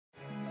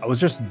I was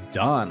just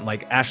done.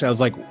 Like, Ashley, I was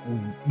like,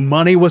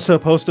 money was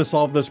supposed to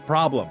solve this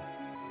problem,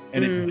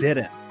 and it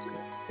didn't.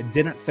 It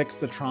didn't fix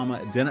the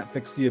trauma. It didn't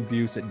fix the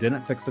abuse. It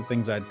didn't fix the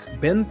things I'd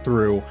been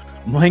through.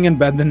 I'm laying in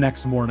bed the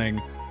next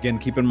morning. Again,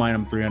 keep in mind,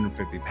 I'm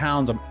 350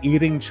 pounds. I'm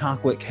eating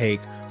chocolate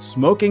cake,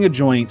 smoking a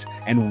joint,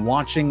 and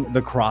watching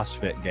the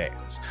CrossFit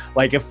Games.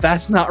 Like, if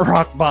that's not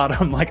rock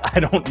bottom, like, I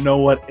don't know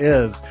what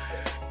is.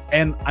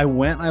 And I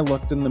went and I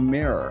looked in the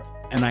mirror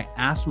and I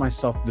asked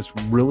myself this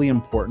really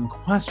important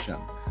question.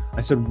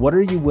 I said, what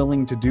are you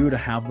willing to do to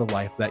have the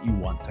life that you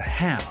want to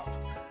have?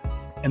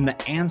 And the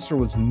answer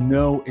was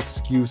no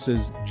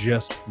excuses,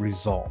 just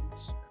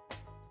results.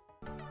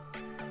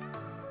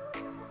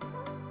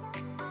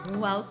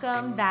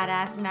 Welcome,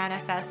 Badass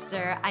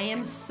Manifester. I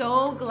am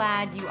so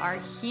glad you are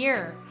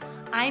here.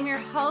 I'm your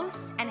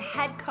host and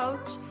head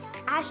coach,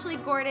 Ashley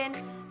Gordon,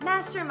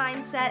 master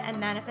mindset and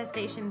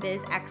manifestation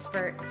biz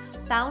expert,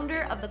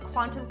 founder of the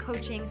quantum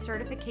coaching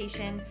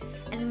certification,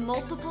 and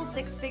multiple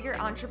six-figure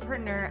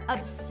entrepreneur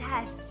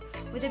obsessed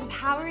with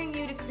empowering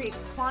you to create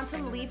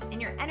quantum leaps in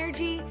your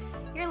energy,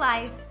 your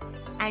life,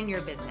 and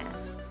your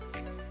business.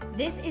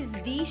 This is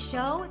the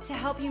show to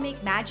help you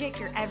make magic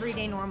your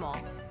everyday normal,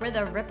 where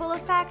the ripple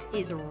effect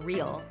is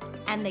real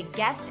and the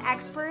guest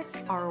experts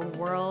are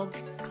world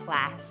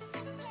class.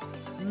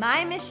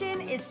 My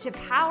mission is to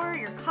power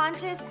your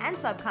conscious and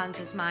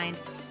subconscious mind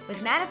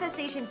with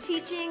manifestation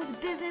teachings,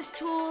 business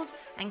tools,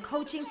 and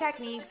coaching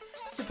techniques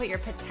to put your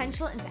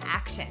potential into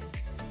action.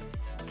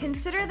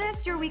 Consider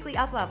this your weekly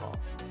up level.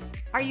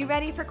 Are you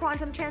ready for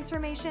quantum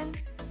transformation?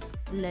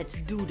 Let's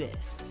do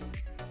this.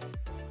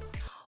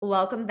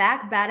 Welcome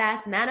back,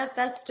 Badass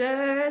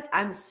Manifestors.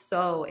 I'm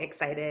so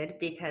excited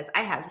because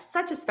I have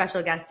such a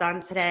special guest on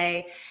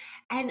today.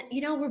 And,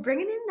 you know, we're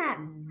bringing in that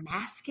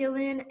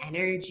masculine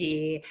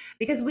energy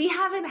because we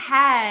haven't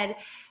had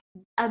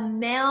a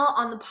male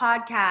on the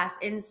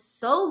podcast in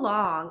so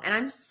long. And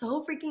I'm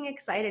so freaking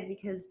excited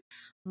because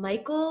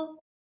Michael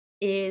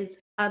is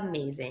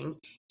amazing.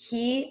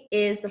 He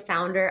is the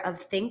founder of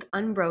Think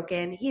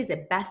Unbroken. He is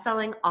a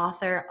best-selling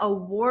author,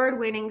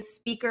 award-winning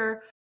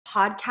speaker,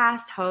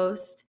 podcast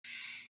host,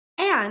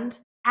 and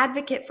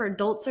advocate for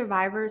adult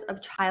survivors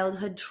of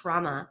childhood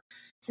trauma.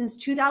 Since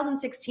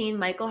 2016,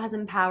 Michael has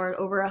empowered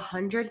over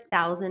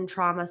 100,000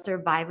 trauma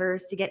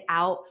survivors to get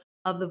out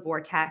of the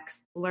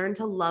vortex, learn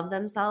to love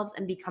themselves,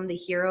 and become the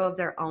hero of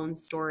their own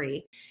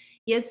story.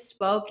 He has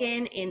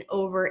spoken in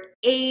over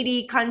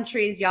 80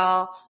 countries,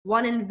 y'all,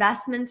 won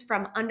investments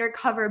from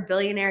undercover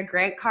billionaire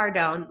Grant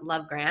Cardone,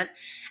 love Grant,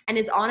 and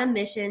is on a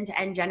mission to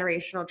end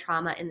generational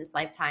trauma in this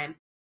lifetime.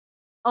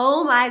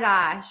 Oh my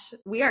gosh,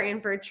 we are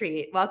in for a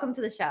treat. Welcome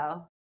to the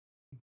show.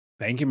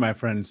 Thank you, my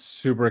friend.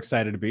 Super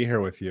excited to be here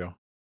with you.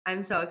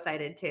 I'm so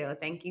excited too.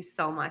 Thank you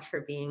so much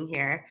for being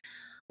here.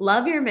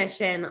 Love your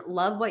mission.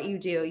 Love what you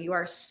do. You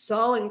are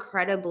so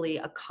incredibly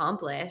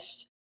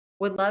accomplished.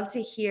 Would love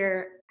to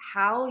hear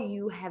how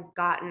you have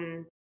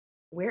gotten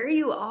where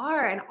you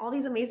are and all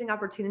these amazing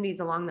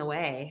opportunities along the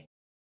way.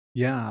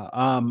 Yeah,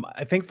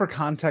 I think for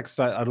context,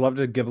 I'd love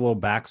to give a little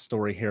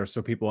backstory here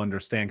so people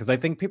understand, because I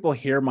think people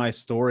hear my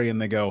story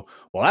and they go,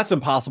 well, that's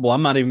impossible.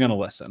 I'm not even going to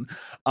listen.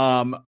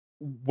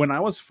 When I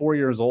was 4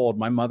 years old,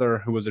 my mother,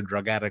 who was a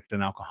drug addict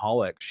and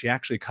alcoholic, she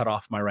actually cut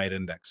off my right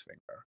index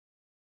finger.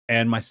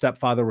 And my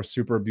stepfather was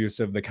super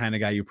abusive, the kind of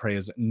guy you pray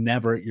is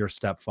never your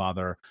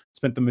stepfather.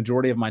 Spent the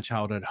majority of my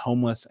childhood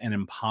homeless and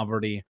in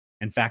poverty.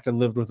 In fact, I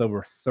lived with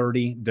over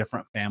 30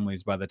 different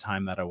families by the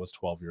time that I was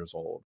 12 years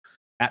old.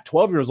 At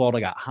 12 years old,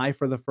 I got high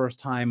for the first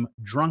time,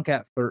 drunk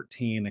at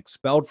 13,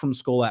 expelled from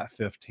school at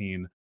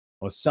 15.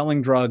 I was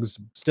selling drugs,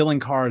 stealing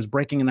cars,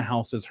 breaking into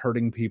houses,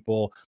 hurting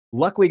people.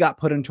 Luckily got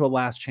put into a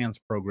last chance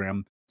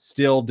program,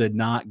 still did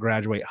not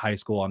graduate high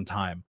school on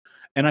time.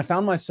 And I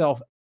found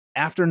myself,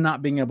 after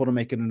not being able to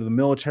make it into the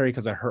military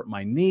because I hurt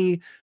my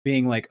knee,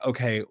 being like,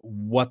 okay,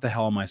 what the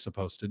hell am I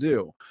supposed to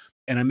do?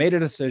 And I made a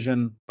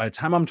decision. By the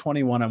time I'm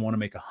 21, I want to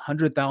make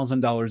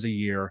 $100,000 a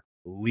year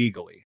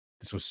legally.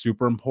 This was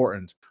super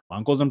important. My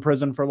uncle's in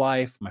prison for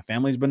life. My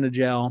family's been to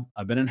jail.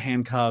 I've been in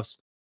handcuffs.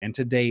 And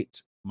to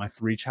date, my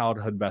 3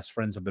 childhood best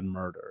friends have been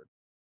murdered.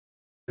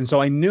 And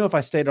so I knew if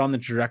I stayed on the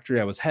trajectory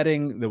I was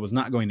heading, that was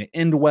not going to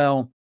end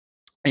well.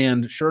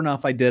 And sure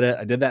enough, I did it.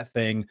 I did that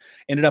thing.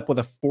 Ended up with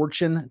a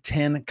Fortune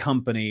 10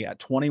 company at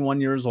 21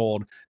 years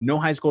old, no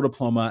high school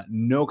diploma,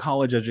 no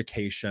college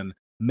education,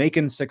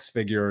 making 6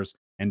 figures,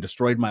 and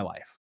destroyed my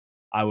life.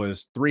 I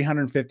was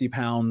 350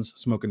 pounds,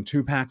 smoking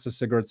 2 packs of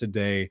cigarettes a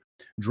day,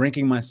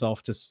 drinking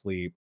myself to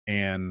sleep.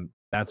 And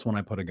that's when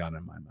I put a gun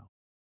in my mouth.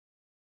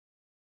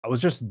 I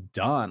was just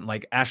done.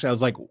 Like, Ashley, I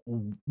was like,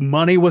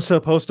 money was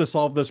supposed to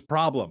solve this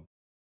problem.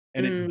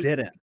 And it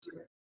didn't.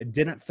 It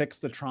didn't fix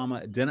the trauma.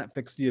 It didn't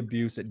fix the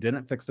abuse. It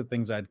didn't fix the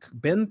things I'd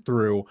been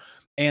through.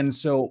 And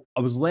so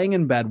I was laying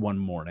in bed one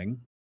morning,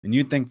 and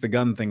you'd think the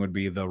gun thing would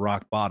be the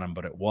rock bottom,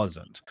 but it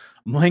wasn't.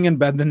 I'm laying in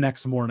bed the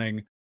next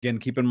morning. Again,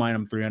 keep in mind,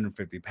 I'm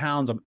 350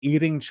 pounds. I'm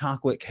eating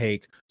chocolate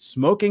cake,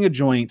 smoking a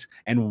joint,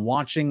 and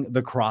watching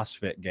the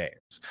CrossFit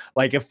Games.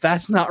 Like, if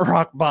that's not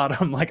rock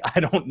bottom, like, I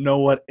don't know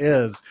what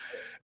is.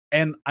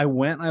 And I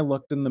went and I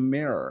looked in the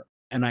mirror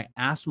and I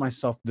asked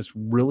myself this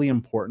really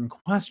important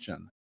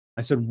question.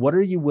 I said, "What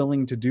are you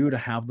willing to do to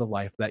have the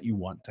life that you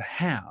want to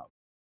have?"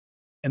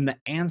 And the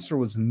answer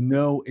was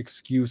no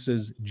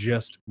excuses,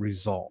 just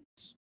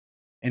results.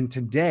 And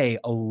today,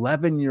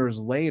 11 years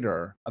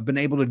later, I've been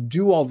able to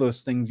do all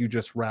those things you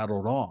just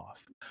rattled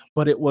off.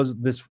 But it was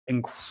this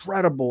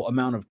incredible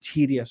amount of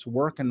tedious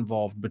work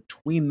involved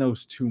between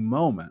those two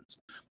moments.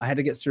 I had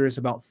to get serious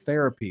about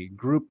therapy,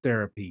 group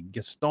therapy,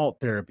 gestalt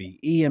therapy,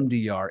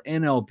 EMDR,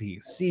 NLP,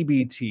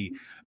 CBT,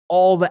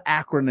 all the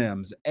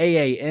acronyms,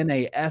 AA,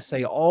 NA,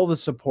 SA, all the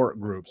support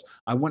groups.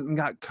 I went and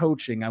got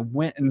coaching. I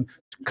went and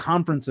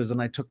conferences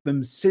and I took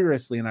them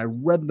seriously and I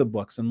read the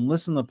books and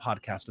listened to the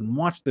podcast and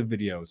watched the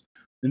videos.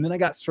 And then I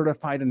got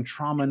certified in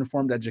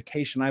trauma-informed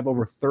education. I have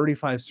over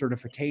 35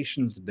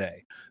 certifications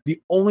today.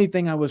 The only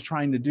thing I was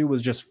trying to do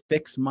was just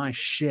fix my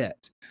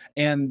shit.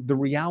 And the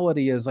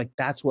reality is, like,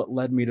 that's what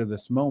led me to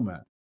this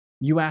moment.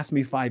 You asked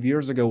me 5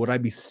 years ago, would I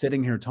be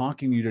sitting here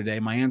talking to you today?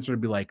 My answer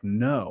would be like,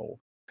 no.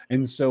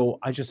 And so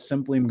I just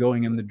simply am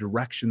going in the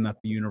direction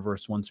that the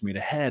universe wants me to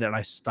head. And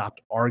I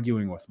stopped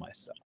arguing with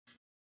myself.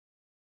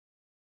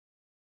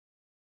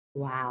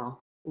 Wow.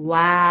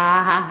 Wow.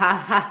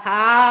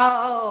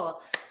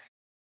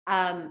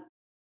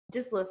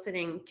 Just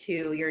listening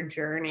to your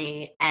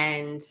journey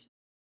and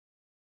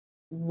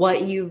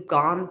what you've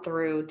gone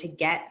through to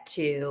get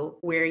to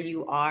where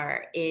you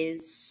are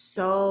is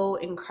so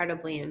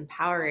incredibly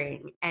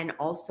empowering. And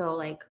also,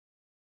 like,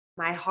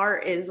 my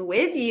heart is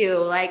with you.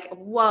 Like,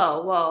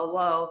 whoa, whoa,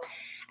 whoa.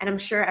 And I'm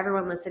sure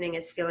everyone listening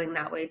is feeling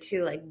that way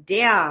too. Like,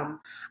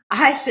 damn,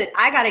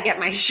 I got to get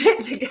my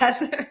shit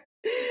together.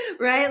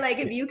 Right? Like,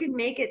 if you can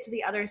make it to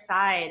the other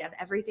side of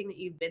everything that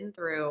you've been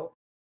through,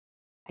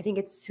 I think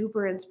it's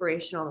super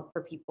inspirational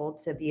for people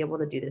to be able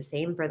to do the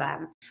same for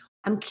them.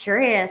 I'm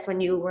curious, when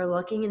you were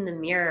looking in the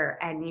mirror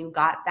and you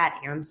got that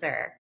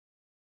answer,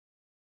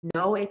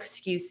 no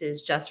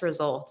excuses, just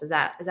results. Is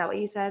that what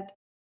you said?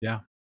 Yeah.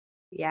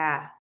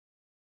 Yeah.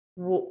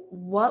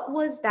 What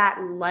was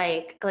that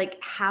like? Like,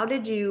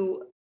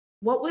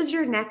 what was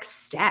your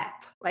next step?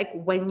 Like,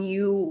 when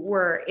you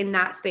were in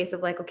that space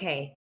of like,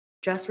 okay,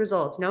 just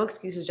results, no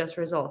excuses, just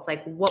results.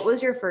 Like, what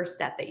was your first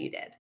step that you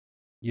did?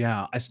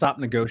 Yeah. I stopped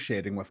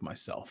negotiating with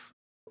myself.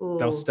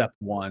 That was Ooh. step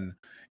one.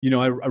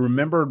 I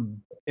remember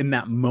in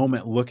that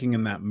moment looking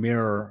in that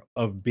mirror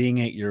of being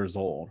 8 years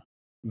old.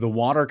 The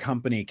water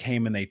company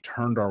came and they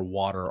turned our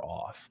water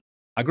off.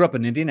 I grew up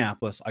in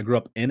Indianapolis. I grew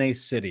up in a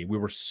city. We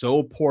were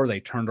so poor, they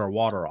turned our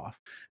water off.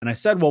 And I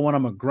said, well, when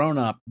I'm a grown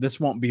up, this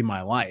won't be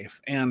my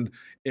life. And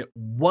it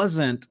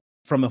wasn't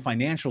from a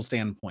financial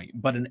standpoint,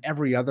 but in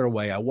every other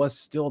way, I was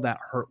still that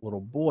hurt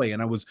little boy.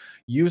 And I was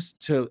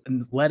used to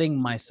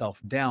letting myself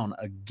down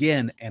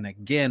again and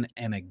again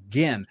and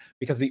again,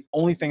 because the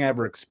only thing I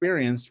ever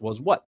experienced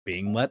was what?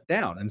 Being let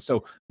down. And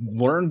so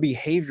learned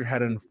behavior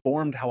had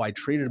informed how I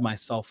treated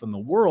myself in the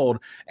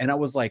world. And I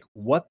was like,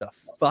 what the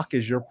fuck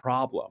is your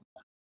problem?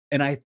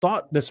 And I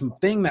thought this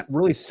thing that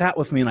really sat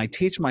with me, and I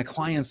teach my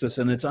clients this,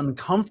 and it's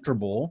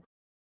uncomfortable.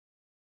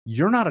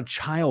 You're not a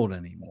child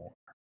anymore.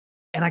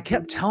 And I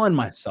kept telling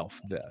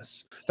myself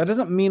this. That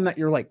doesn't mean that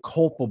you're like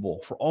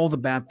culpable for all the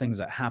bad things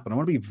that happen. I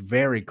want to be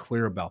very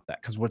clear about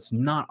that, because what's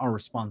not our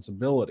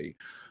responsibility.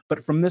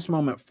 But from this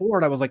moment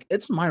forward, I was like,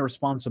 it's my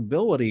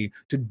responsibility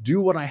to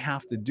do what I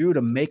have to do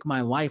to make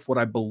my life what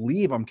I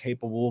believe I'm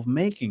capable of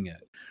making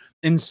it.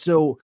 And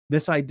so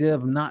this idea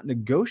of not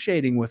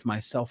negotiating with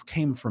myself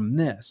came from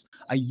this.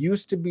 I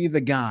used to be the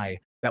guy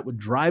that would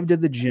drive to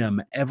the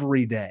gym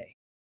every day,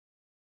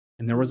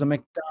 and there was a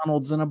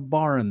McDonald's and a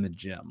bar in the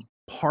gym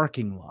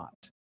parking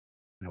lot.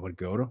 And I would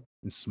go to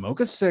and smoke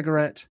a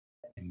cigarette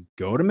and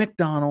go to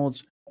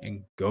McDonald's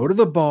and go to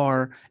the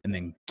bar and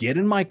then get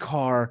in my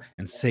car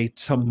and say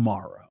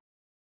tomorrow.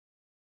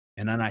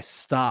 And then I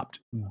stopped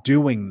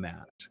doing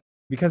that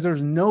because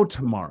there's no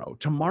tomorrow.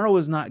 Tomorrow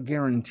is not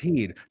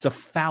guaranteed. It's a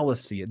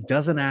fallacy. It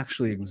doesn't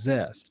actually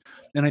exist.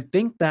 And I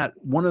think that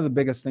one of the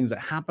biggest things that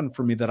happened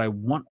for me that I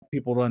want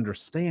people to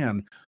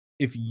understand,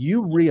 if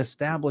you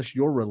reestablish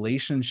your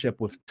relationship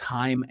with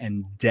time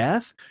and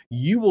death,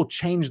 you will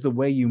change the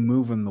way you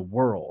move in the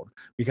world.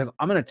 Because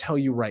I'm going to tell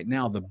you right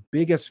now, the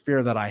biggest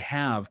fear that I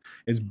have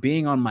is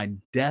being on my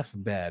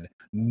deathbed,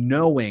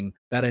 knowing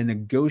that I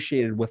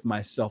negotiated with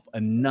myself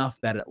enough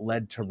that it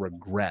led to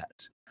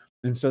regret.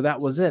 And so that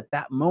was it.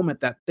 That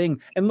moment, that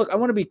thing. And look, I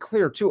want to be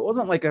clear too. It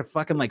wasn't like I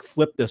fucking like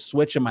flipped the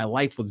switch and my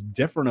life was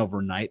different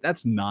overnight.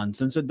 That's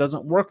nonsense. It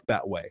doesn't work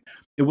that way.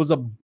 It was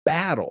a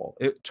battle.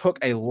 It took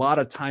a lot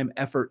of time,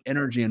 effort,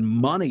 energy, and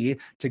money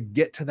to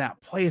get to that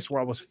place where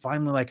I was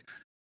finally like,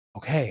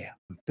 okay,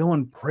 I'm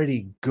feeling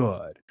pretty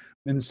good.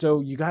 And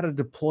so you got to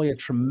deploy a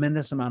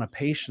tremendous amount of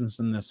patience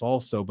in this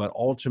also. But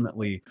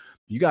ultimately,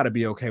 you got to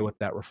be okay with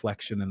that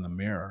reflection in the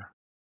mirror.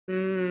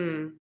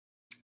 Mm.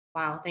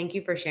 Wow. Thank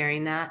you for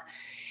sharing that.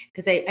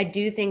 Because I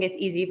do think it's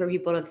easy for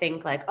people to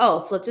think like,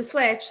 oh, flip the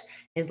switch,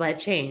 his life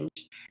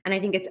changed. And I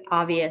think it's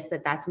obvious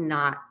that that's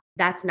not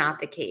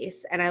the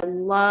case. And I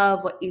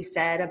love what you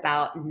said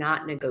about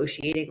not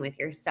negotiating with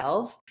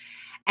yourself.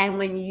 And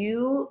when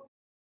you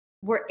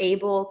were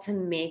able to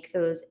make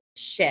those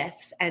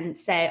shifts and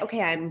say,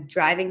 okay, I'm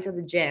driving to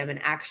the gym and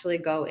actually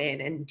go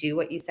in and do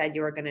what you said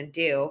you were going to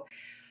do,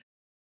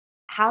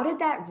 how did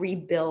that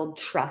rebuild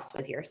trust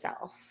with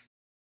yourself?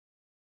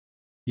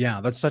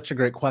 Yeah, that's such a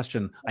great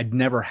question. I'd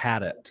never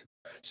had it.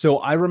 So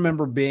I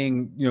remember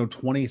being,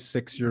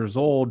 26 years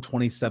old,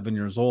 27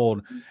 years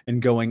old,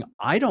 and going,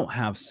 I don't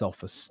have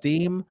self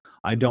esteem.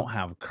 I don't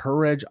have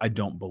courage. I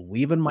don't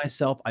believe in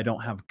myself. I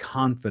don't have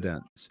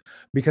confidence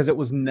because it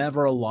was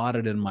never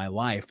allotted in my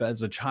life.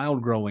 As a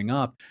child growing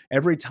up,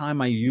 every time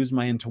I used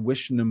my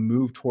intuition to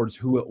move towards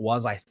who it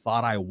was I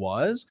thought I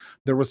was,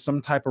 there was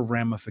some type of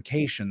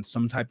ramification,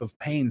 some type of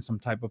pain, some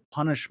type of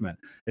punishment.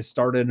 It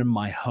started in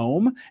my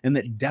home and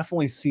it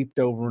definitely seeped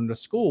over into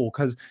school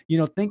because,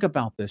 think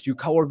about this. You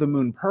color the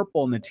moon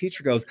purple and the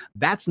teacher goes,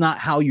 that's not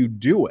how you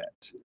do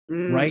it.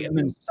 Right. Mm, And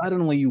then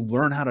suddenly you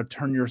learn how to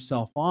turn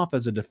yourself off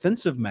as a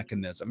defensive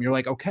mechanism. You're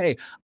like, okay,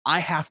 I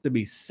have to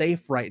be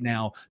safe right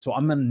now. So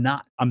I'm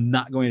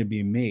not going to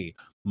be me.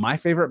 My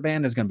favorite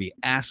band is going to be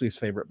Ashley's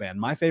favorite band.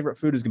 My favorite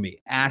food is going to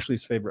be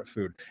Ashley's favorite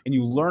food. And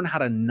you learn how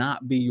to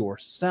not be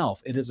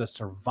yourself. It is a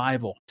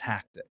survival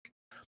tactic.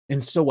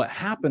 And so what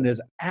happened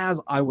is as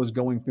I was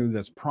going through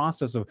this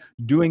process of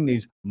doing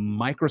these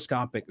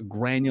microscopic,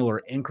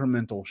 granular,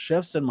 incremental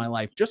shifts in my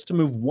life just to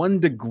move 1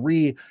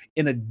 degree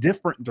in a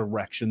different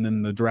direction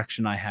than the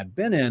direction I had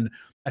been in,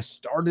 I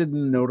started to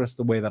notice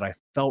the way that I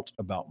felt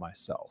about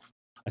myself.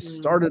 I mm,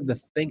 started to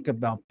think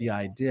about the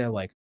idea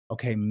like,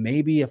 okay,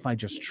 maybe if I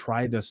just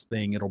try this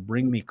thing, it'll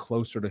bring me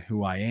closer to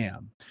who I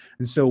am.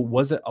 And so,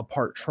 was it a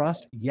part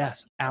trust?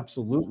 Yes,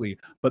 absolutely.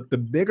 But the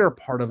bigger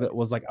part of it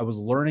was like I was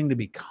learning to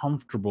be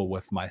comfortable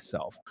with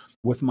myself,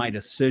 with my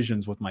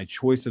decisions, with my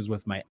choices,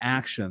 with my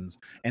actions.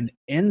 And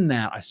in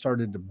that, I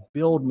started to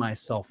build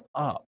myself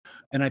up.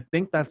 And I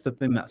think that's the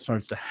thing that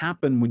starts to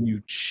happen when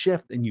you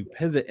shift and you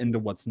pivot into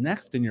what's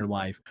next in your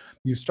life.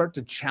 You start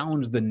to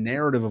challenge the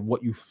narrative of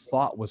what you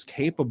thought was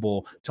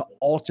capable to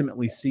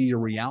ultimately see your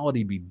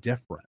reality be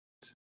different.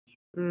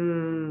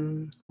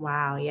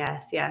 wow.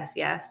 Yes, yes,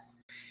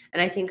 yes.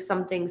 And I think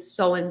something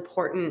so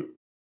important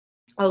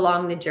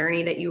along the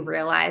journey that you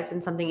realized,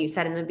 and something you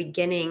said in the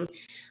beginning,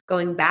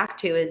 going back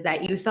to, is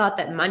that you thought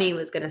that money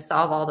was going to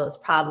solve all those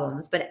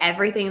problems, but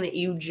everything that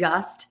you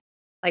just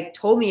like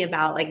told me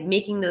about, like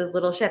making those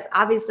little shifts,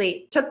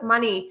 obviously took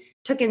money,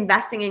 took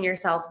investing in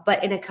yourself,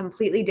 but in a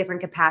completely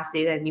different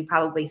capacity than you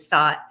probably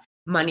thought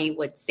money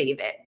would save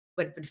it,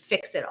 would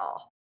fix it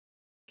all.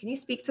 Can you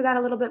speak to that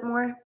a little bit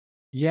more?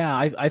 Yeah,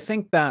 I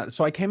think that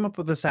so I came up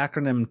with this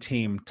acronym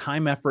team,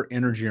 time, effort,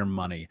 energy, or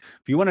money.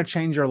 If you want to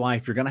change your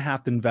life, you're going to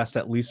have to invest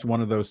at least one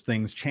of those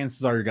things.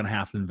 Chances are you're going to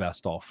have to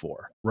invest all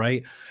four,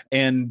 right?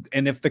 And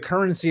if the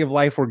currency of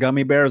life were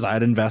gummy bears,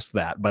 I'd invest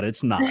that, but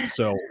it's not.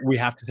 So we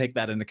have to take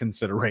that into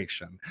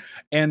consideration.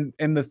 And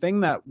the thing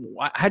that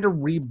I had to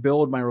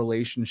rebuild my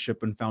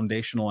relationship and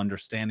foundational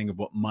understanding of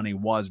what money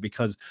was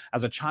because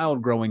as a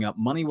child growing up,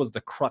 money was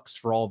the crux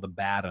for all the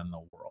bad in the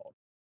world,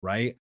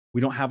 right? We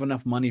don't have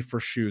enough money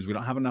for shoes. We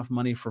don't have enough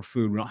money for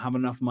food. We don't have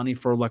enough money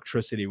for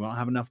electricity. We don't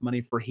have enough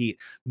money for heat.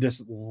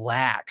 This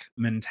lack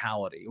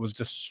mentality was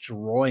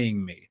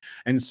destroying me.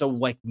 And so,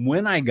 like,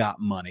 when I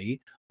got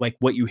money, like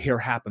what you hear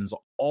happens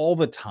all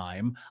the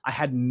time, I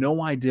had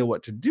no idea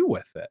what to do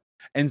with it.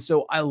 And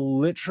so I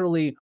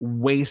literally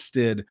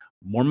wasted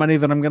more money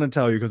than I'm going to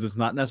tell you because it's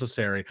not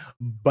necessary,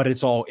 but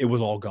it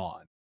was all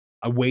gone.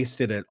 I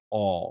wasted it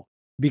all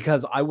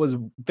because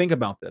think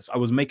about this, I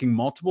was making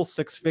multiple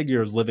 6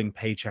 figures living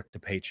paycheck to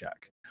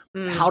paycheck.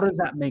 How Mm, does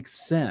that make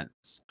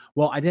sense?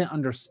 Well, I didn't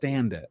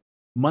understand it.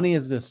 Money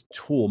is this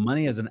tool.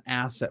 Money is an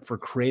asset for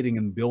creating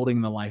and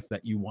building the life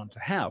that you want to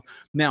have.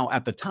 Now,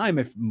 at the time,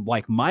 if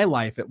like my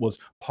life, it was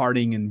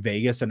partying in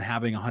Vegas and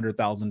having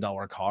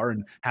 $100,000 car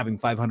and having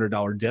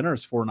 $500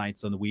 dinners 4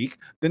 nights in the week,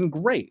 then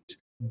great.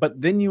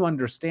 But then you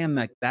understand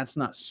that that's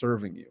not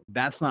serving you.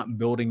 That's not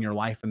building your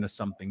life into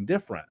something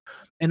different.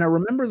 And I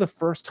remember the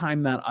first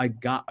time that I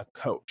got a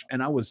coach,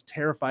 and I was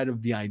terrified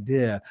of the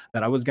idea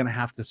that I was going to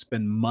have to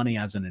spend money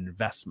as an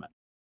investment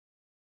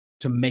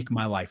to make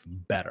my life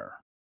better.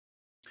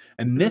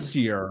 And mm, this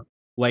year,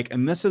 like,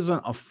 and this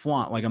isn't a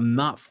flaunt, like, I'm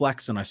not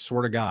flexing, I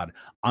swear to God,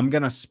 I'm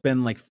going to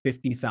spend like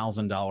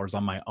 $50,000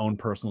 on my own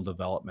personal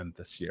development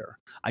this year.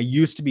 I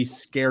used to be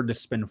scared to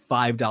spend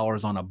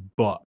 $5 on a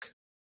book.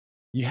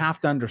 You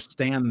have to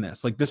understand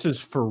this. Like, this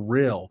is for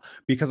real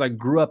because I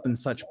grew up in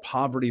such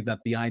poverty that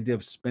the idea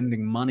of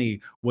spending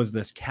money was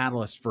this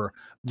catalyst for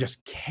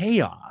just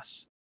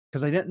chaos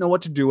because I didn't know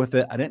what to do with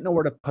it. I didn't know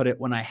where to put it.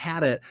 When I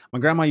had it, my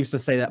grandma used to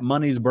say that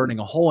money's burning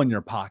a hole in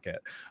your pocket.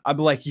 I'd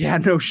be like, yeah,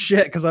 no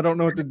shit, because I don't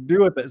know what to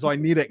do with it. So I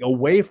need it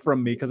away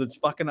from me because it's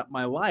fucking up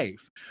my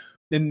life.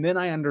 And then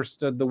I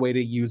understood the way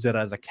to use it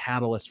as a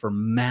catalyst for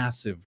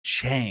massive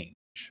change,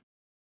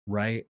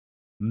 right?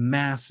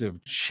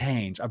 Massive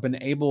change. I've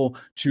been able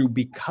to,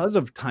 because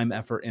of time,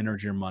 effort,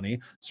 energy, or money,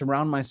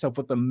 surround myself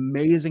with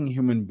amazing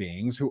human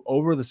beings who,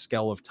 over the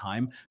scale of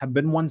time, have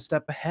been one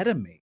step ahead of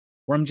me.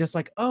 where I'm just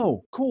like,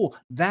 oh, cool,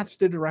 that's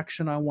the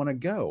direction I want to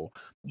go.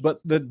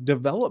 But the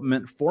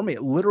development for me,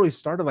 it literally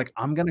started like,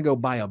 I'm going to go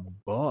buy a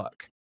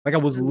book. Like I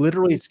was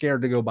literally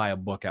scared to go buy a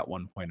book at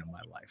one point in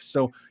my life.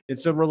 So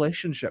it's a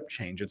relationship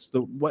change. It's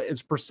the what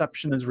it's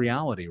perception is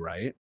reality,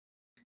 right?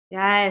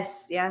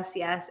 Yes, yes,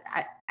 yes.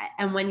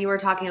 And when you were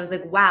talking, I was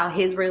like, wow,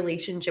 his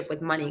relationship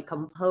with money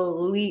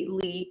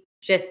completely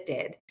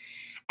shifted.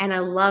 And I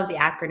love the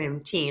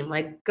acronym team,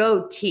 like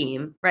go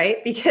team,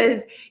 right?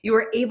 Because you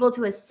were able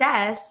to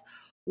assess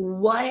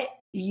what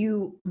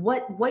you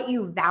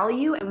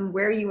value and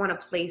where you want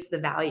to place the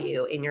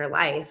value in your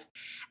life.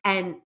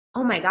 And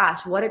oh my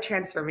gosh, what a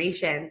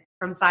transformation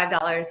from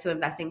 $5 to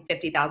investing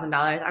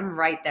 $50,000. I'm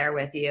right there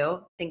with you. I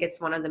think it's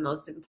one of the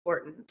most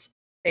important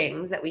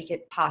things that we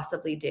could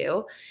possibly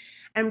do.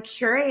 I'm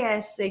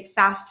curious, like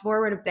fast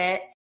forward a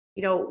bit,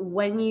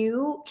 when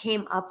you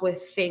came up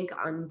with Think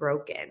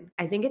Unbroken,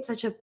 I think it's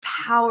such a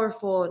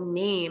powerful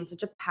name,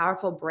 such a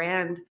powerful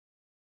brand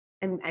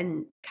and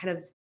kind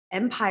of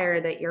empire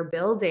that you're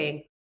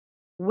building.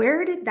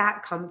 Where did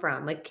that come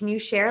from? Like, can you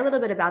share a little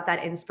bit about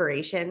that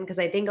inspiration? Because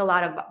I think a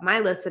lot of my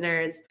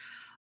listeners,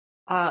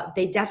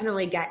 they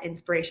definitely get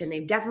inspiration.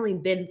 They've definitely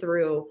been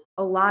through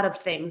a lot of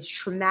things,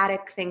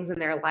 traumatic things in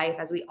their life,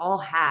 as we all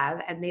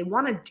have, and they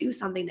want to do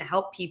something to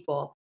help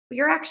people, but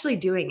you're actually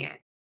doing it.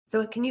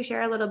 So, can you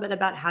share a little bit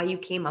about how you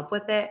came up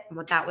with it and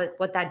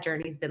what that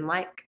journey's been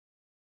like?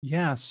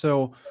 Yeah.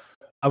 So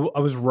I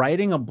was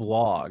writing a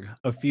blog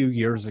a few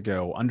years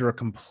ago under a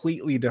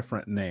completely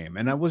different name,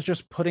 and I was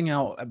just putting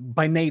out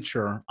by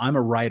nature, I'm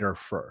a writer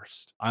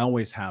first. I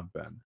always have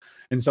been.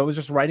 And so I was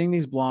just writing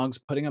these blogs,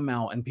 putting them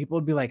out, and people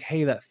would be like,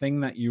 "Hey, that thing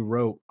that you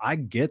wrote, I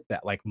get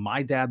that. Like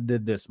my dad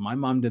did this, my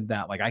mom did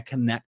that. Like I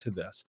connect to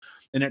this."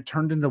 And it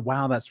turned into,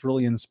 "Wow, that's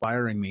really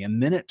inspiring me."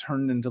 And then it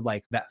turned into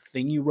like that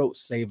thing you wrote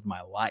saved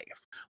my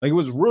life. Like it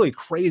was really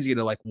crazy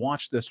to like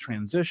watch this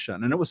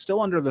transition. And it was still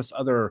under this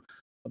other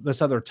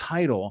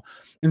title.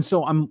 And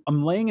so I'm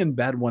laying in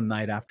bed one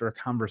night after a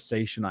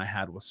conversation I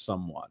had with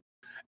someone,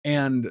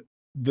 and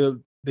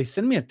they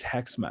send me a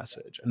text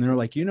message and they're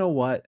like, "You know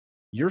what?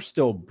 You're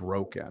still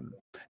broken."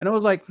 And I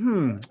was like,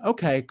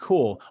 okay,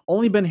 cool.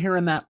 Only been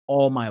hearing that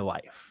all my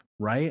life,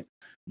 right?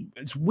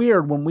 It's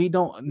weird when we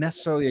don't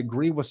necessarily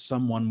agree with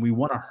someone, we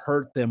want to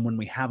hurt them when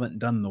we haven't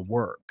done the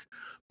work.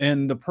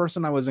 And the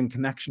person I was in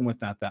connection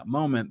with at that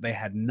moment, they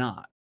had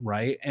not,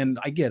 right? And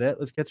I get it.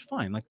 It's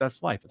fine. Like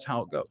that's life. It's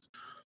how it goes.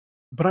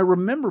 But I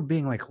remember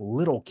being like a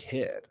little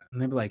kid,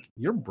 and they'd be like,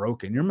 "You're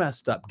broken. You're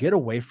messed up. Get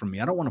away from me.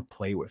 I don't want to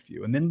play with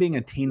you." And then being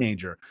a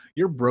teenager,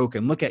 "You're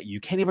broken. Look at you.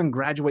 Can't even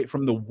graduate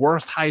from the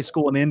worst high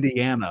school in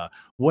Indiana.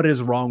 What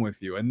is wrong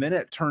with you?" And then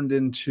it turned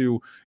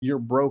into, "You're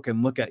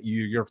broken. Look at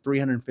you. You're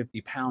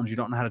 350 pounds. You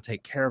don't know how to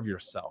take care of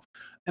yourself."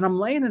 And I'm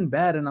laying in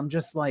bed and I'm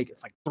just like,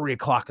 it's like 3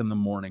 o'clock in the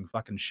morning,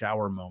 fucking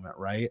shower moment,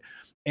 right?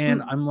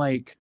 And I'm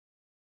like,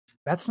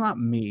 that's not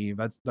me.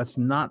 That's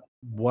not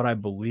what I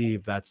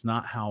believe. That's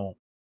not how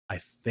I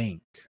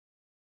think.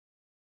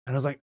 And I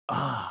was like,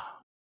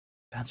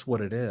 that's what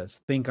it is.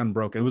 Think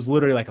unbroken. It was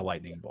literally like a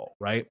lightning bolt,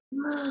 right?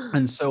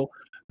 And so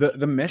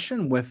the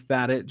mission with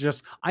that, it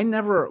just I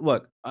never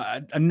look,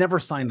 I never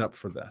signed up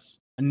for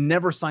this. I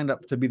never signed up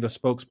to be the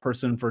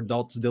spokesperson for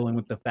adults dealing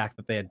with the fact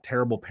that they had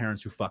terrible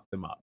parents who fucked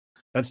them up.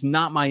 That's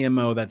not my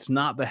MO. That's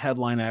not the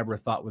headline I ever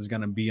thought was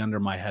going to be under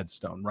my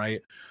headstone,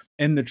 right?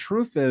 And the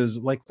truth is,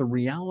 like, the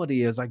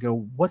reality is, I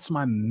go, what's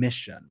my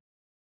mission?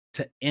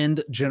 To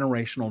end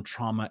generational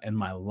trauma in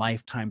my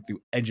lifetime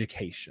through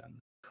education.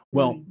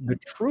 Well, the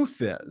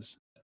truth is,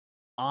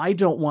 I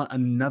don't want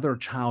another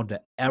child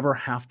to ever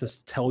have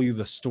to tell you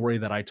the story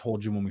that I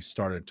told you when we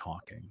started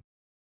talking.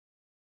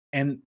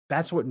 And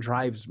that's what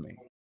drives me,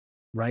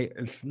 right?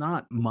 It's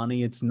not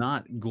money, it's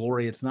not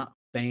glory, it's not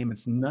fame,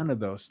 it's none of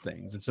those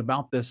things. It's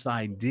about this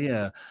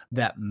idea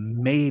that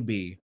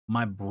maybe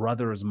my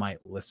brothers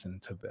might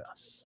listen to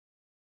this.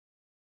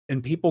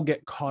 And people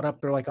get caught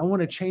up. They're like, "I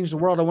want to change the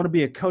world. I want to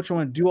be a coach. I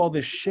want to do all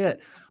this shit."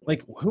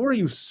 Like, who are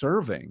you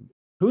serving?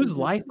 Whose Mhm.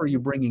 life are you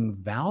bringing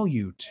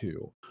value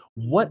to?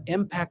 What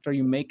impact are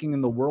you making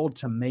in the world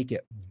to make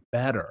it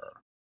better?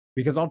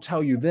 Because I'll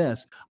tell you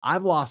this,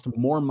 I've lost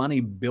more money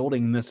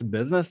building this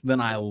business than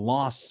I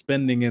lost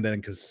spending it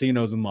in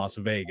casinos in Las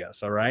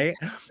Vegas. All right.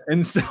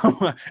 And so,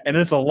 and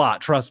it's a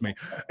lot, trust me.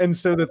 And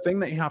so the thing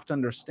that you have to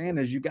understand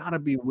is you got to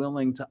be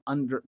willing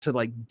to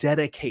like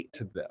dedicate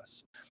to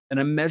this. And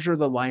I measure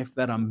the life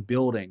that I'm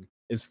building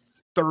is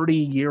 30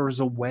 years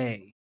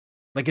away.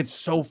 Like it's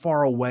so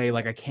far away,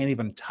 like I can't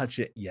even touch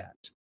it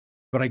yet.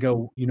 But I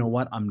go, you know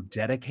what? I'm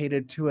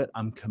dedicated to it.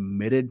 I'm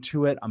committed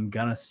to it. I'm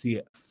gonna see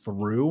it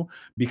through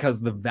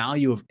because the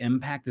value of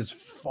impact is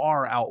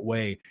far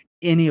outweigh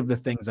any of the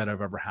things that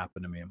have ever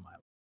happened to me in my life.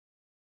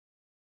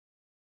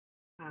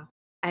 Wow.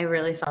 I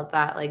really felt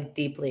that like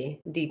deeply,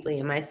 deeply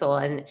in my soul.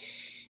 And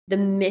the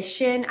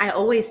mission, I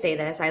always say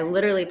this, I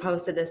literally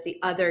posted this the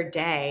other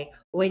day.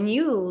 When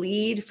you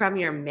lead from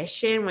your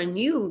mission, when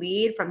you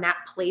lead from that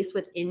place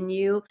within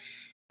you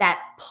that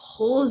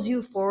pulls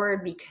you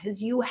forward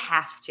because you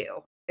have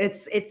to.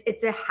 It's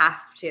a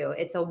have to.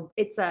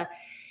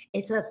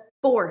 it's a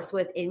force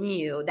within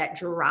you that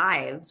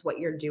drives what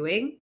you're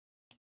doing,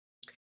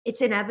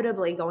 it's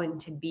inevitably going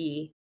to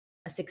be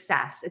a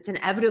success. It's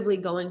inevitably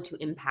going to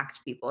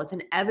impact people. It's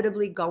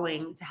inevitably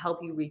going to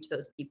help you reach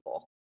those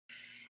people.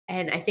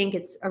 And I think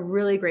it's a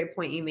really great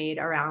point you made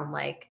around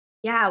like,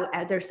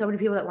 yeah, there's so many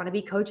people that want to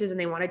be coaches and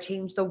they want to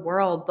change the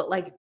world, but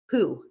like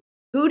who?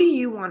 Who do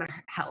you want to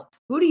help?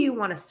 Who do you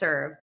want to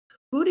serve?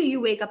 Who do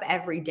you wake up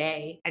every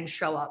day and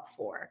show up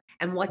for?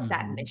 And what's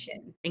that Mhm.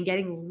 mission? And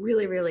getting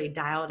really, really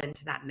dialed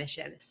into that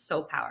mission is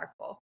so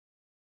powerful.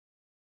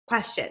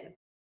 Question.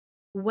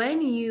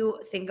 When you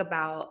think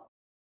about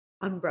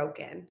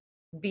unbroken,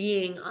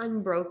 being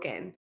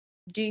unbroken,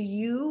 do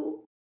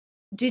you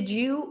did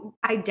you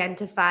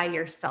identify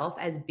yourself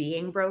as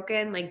being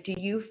broken? Like, do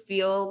you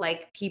feel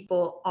like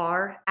people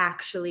are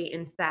actually,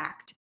 in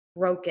fact,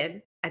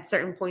 broken at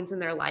certain points in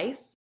their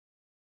life?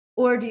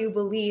 Or do you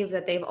believe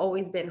that they've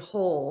always been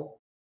whole?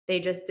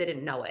 They just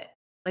didn't know it.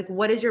 Like,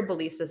 what is your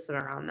belief system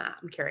around that?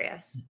 I'm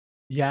curious.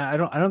 Yeah, I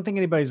don't think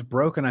anybody's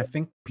broken. I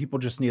think people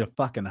just need a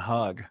fucking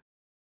hug.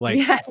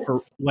 Yes.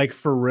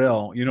 For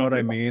real, you know what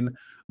I mean?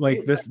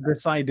 Like Yes.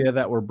 this idea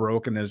that we're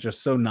broken is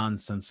just so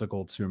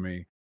nonsensical to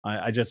me.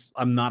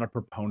 I'm not a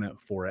proponent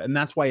for it. And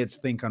that's why it's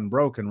think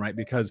unbroken, right?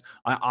 Because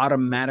I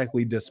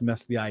automatically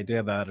dismiss the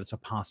idea that it's a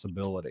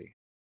possibility.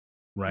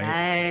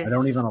 Right? I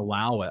don't even Yes.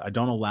 allow it. I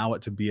don't allow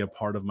it to be a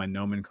part of my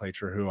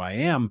nomenclature who I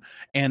am.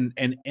 And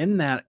in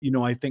that,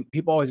 I think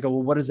people always go,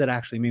 "Well, what does it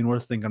actually mean? What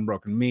does think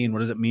unbroken mean? What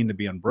does it mean to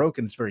be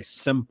unbroken?" It's very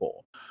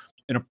simple.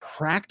 In a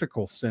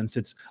practical sense,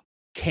 it's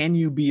can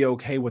you be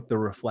okay with the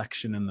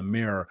reflection in the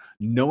mirror,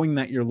 knowing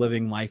that you're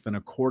living life in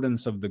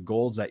accordance of the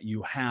goals that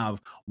you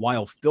have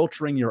while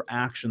filtering your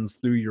actions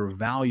through your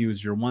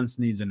values, your wants,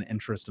 needs, and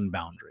interests and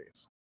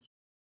boundaries?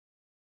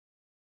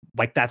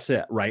 Like, that's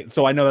it, right?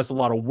 So I know that's a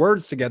lot of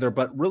words together,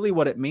 but really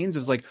what it means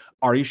is like,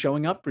 are you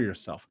showing up for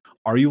yourself?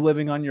 Are you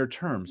living on your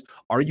terms?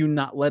 Are you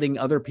not letting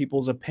other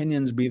people's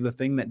opinions be the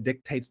thing that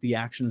dictates the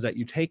actions that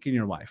you take in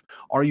your life?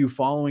 Are you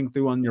following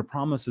through on your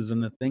promises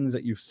and the things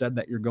that you've said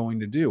that you're going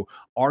to do?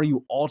 Are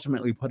you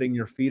ultimately putting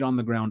your feet on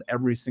the ground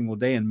every single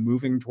day and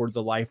moving towards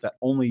a life that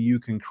only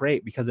you can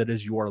create because it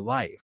is your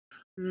life?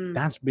 Mm.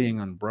 That's being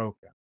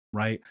unbroken,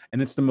 right?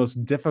 And it's the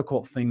most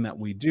difficult thing that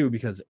we do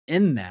because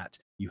in that,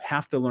 you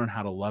have to learn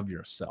how to love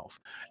yourself.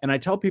 And I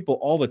tell people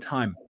all the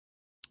time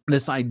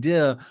this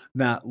idea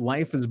that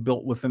life is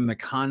built within the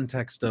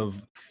context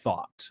of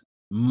thought.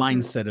 Mm.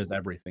 Mindset is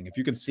everything. If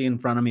you could see in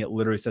front of me, it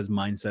literally says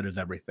mindset is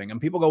everything.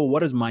 And people go, well,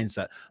 what is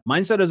mindset?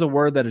 Mindset is a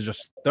word that is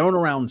just thrown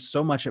around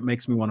so much it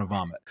makes me want to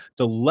vomit.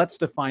 So let's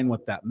define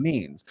what that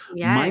means.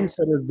 Yes.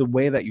 Mindset is the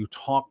way that you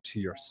talk to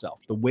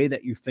yourself, the way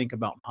that you think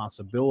about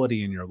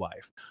possibility in your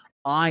life.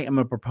 I am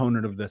a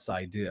proponent of this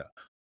idea.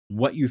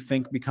 What you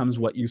think becomes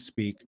what you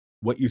speak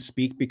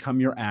become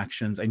your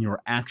actions, and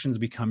your actions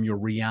become your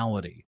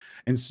reality.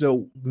 And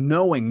so,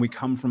 knowing we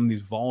come from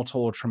these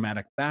volatile or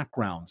traumatic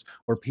backgrounds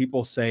where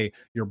people say,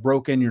 you're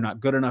broken, you're not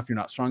good enough, you're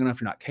not strong enough,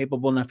 you're not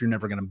capable enough, you're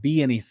never going to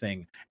be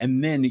anything.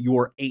 And then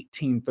you're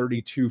 18,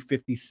 32,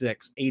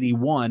 56,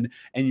 81,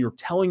 and you're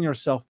telling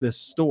yourself this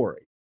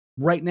story.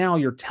 Right now,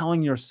 you're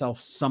telling yourself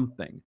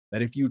something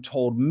that if you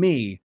told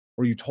me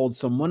or you told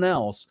someone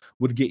else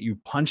would get you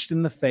punched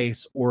in the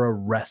face or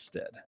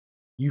arrested.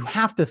 You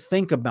have to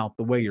think about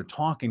the way you're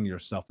talking to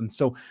yourself. And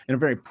so, in a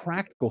very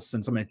practical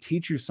sense, I'm going to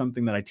teach you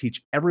something that I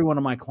teach every one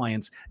of my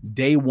clients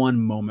day one,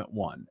 moment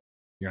one.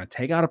 You're going to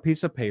take out a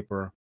piece of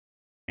paper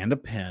and a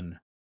pen,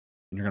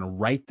 and you're going to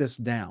write this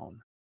down.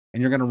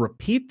 And you're going to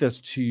repeat this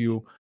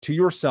to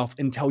yourself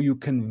until you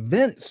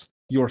convince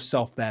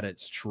yourself that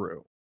it's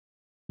true.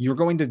 You're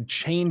going to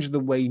change the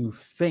way you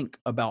think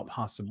about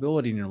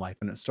possibility in your life.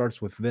 And it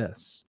starts with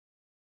this: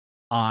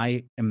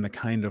 I am the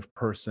kind of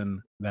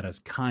person that is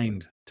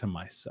kind to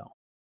myself.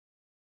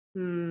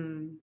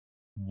 Mm.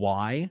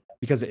 Why?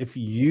 Because if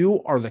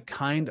you are the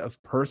kind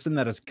of person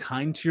that is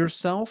kind to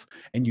yourself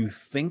and you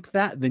think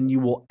that, then you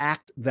will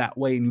act that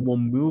way and you will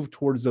move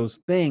towards those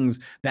things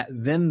that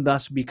then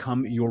thus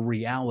become your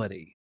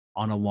reality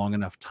on a long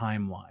enough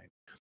timeline.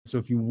 So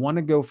if you want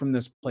to go from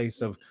this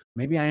place of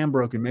maybe I am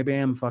broken, maybe I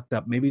am fucked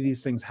up, maybe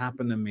these things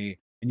happen to me,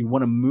 and you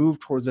want to move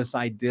towards this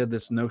idea,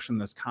 this notion,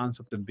 this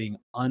concept of being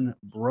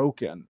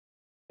unbroken,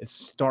 it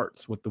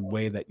starts with the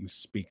way that you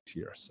speak to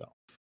yourself.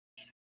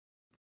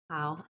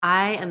 Wow.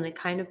 I am the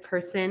kind of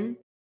person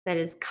that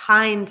is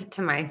kind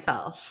to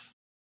myself.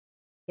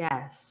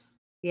 Yes.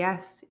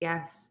 Yes.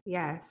 Yes.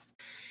 Yes.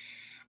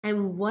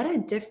 And what a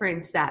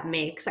difference that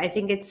makes. I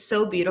think it's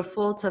so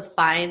beautiful to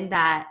find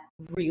that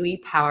really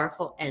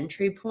powerful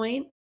entry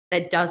point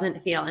that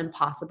doesn't feel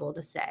impossible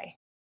to say,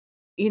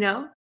 you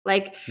know?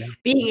 Like Yeah.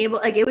 being able,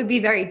 like it would be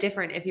very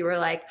different if you were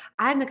like,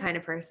 I'm the kind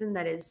of person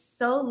that is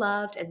so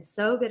loved and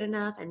so good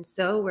enough and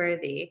so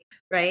worthy,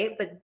 right?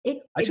 But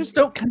I just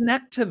don't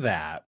connect to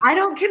that. I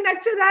don't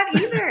connect to that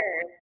either.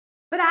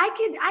 But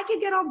I could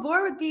get on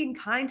board with being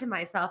kind to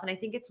myself, and I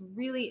think it's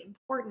really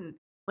important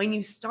when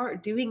you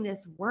start doing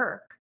this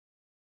work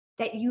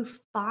that you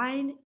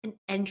find an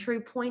entry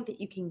point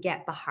that you can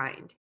get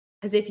behind.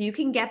 Because if you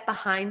can get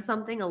behind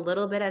something a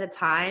little bit at a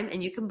time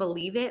and you can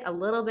believe it a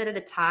little bit at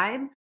a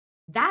time,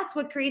 that's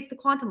what creates the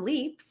quantum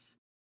leaps,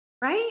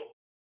 right?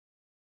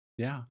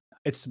 Yeah.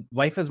 It's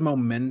life is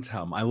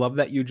momentum. I love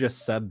that you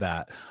just said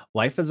that.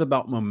 Life is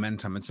about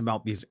momentum. It's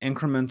about these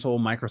incremental,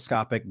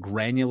 microscopic,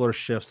 granular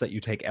shifts that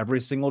you take every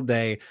single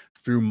day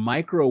through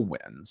micro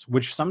wins,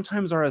 which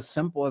sometimes are as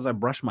simple as I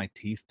brush my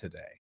teeth today,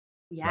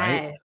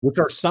 right? Yes. Which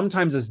are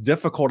sometimes as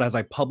difficult as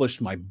I published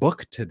my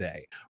book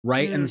today,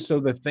 right? And Mm, so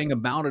the thing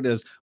about it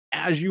is,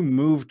 as you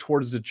move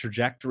towards the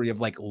trajectory of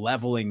like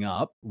leveling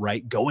up,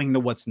 right? Going to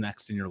what's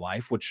next in your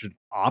life, which should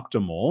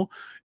optimal,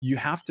 you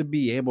have to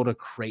be able to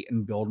create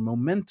and build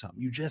momentum.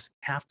 You just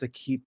have to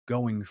keep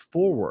going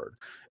forward.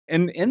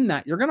 And in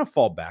that, you're going to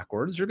fall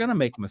backwards. You're going to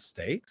make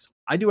mistakes.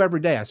 I do every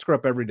day. I screw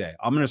up every day.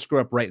 I'm going to screw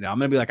up right now. I'm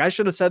going to be like, I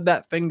should have said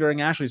that thing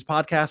during Ashley's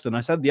podcast. And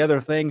I said the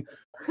other thing.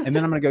 And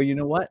then I'm going to go, you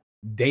know what?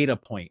 Data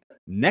point.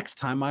 Next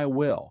time I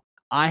will.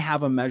 I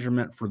have a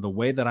measurement for the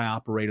way that I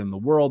operate in the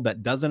world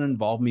that doesn't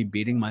involve me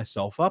beating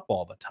myself up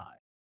all the time.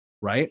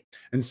 Right.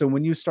 And so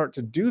when you start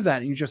to do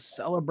that, and you just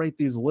celebrate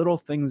these little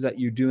things that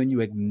you do, and you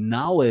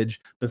acknowledge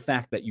the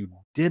fact that you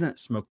didn't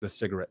smoke the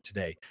cigarette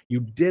today, you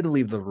did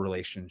leave the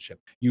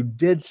relationship, you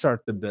did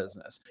start the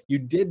business, you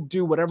did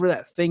do whatever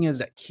that thing is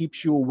that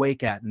keeps you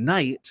awake at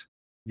night,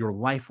 your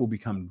life will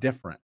become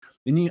different.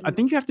 And I mm,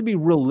 think you have to be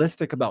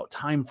realistic about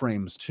time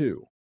frames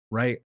too,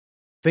 right?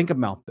 Think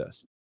about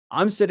this.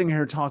 I'm sitting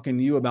here talking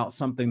to you about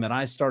something that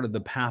I started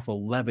the path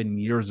 11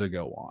 years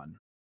ago on,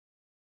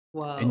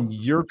 and whoa.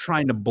 you're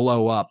trying to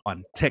blow up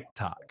on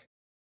TikTok.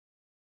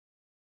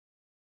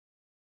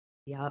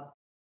 Yep.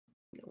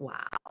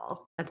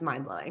 Wow. That's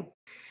mind blowing.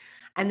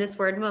 And this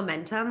word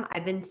momentum,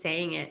 I've been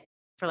saying it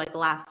for like the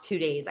last 2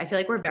 days. I feel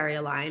like we're very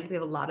aligned. We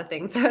have a lot of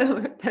things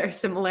that are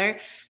similar.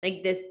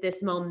 Like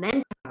this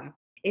momentum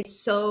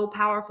is so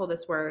powerful,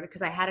 this word,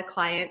 because I had a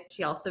client,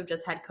 she also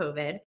just had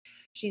COVID.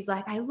 She's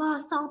like, I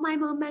lost all my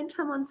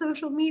momentum on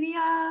social media.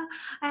 I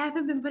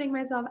haven't been putting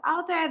myself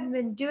out there. I haven't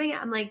been doing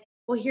it. I'm like,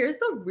 well, here's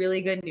the really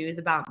good news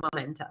about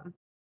momentum.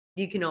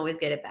 You can always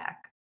get it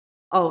back.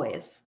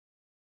 Always.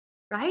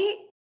 Right?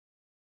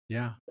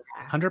 Yeah,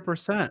 Yeah.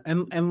 100%.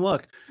 And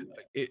look,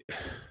 it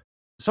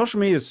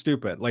social media is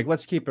stupid. Like,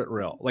 let's keep it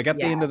real. Like, at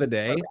the Yeah. end of the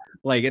day,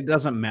 like, it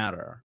doesn't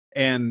matter.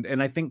 And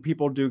I think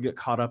people do get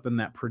caught up in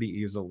that pretty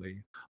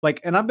easily. Like,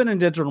 and I've been in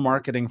digital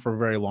marketing for a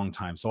very long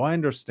time, so I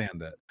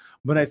understand it.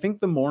 But I think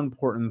the more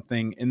important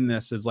thing in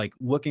this is like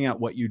looking at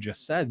what you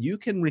just said. You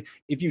can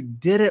if you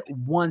did it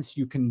once,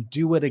 you can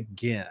do it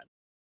again.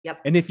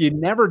 Yep. And if you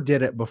never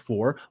did it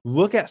before,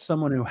 look at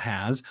someone who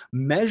has,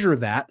 measure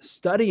that,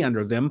 study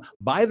under them,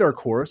 buy their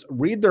course,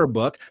 read their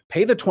book,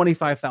 pay the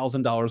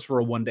 $25,000 for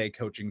a 1-day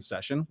coaching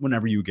session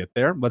whenever you get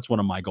there. That's one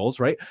of my goals,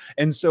 right?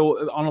 And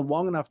so on a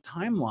long enough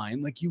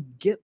timeline, like, you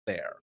get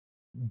there.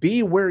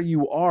 Be where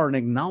you are and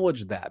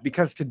acknowledge that,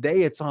 because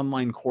today it's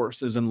online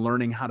courses and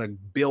learning how to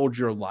build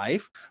your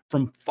life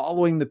from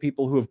following the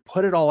people who have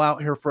put it all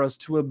out here for us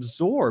to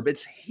absorb.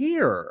 It's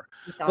here.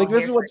 It's Like, all this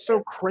here is for what's you.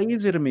 so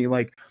crazy to me.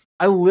 Like,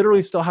 I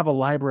literally still have a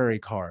library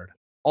card.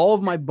 All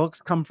of my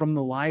books come from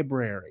the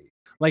library.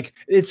 Like,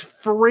 it's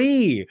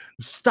free.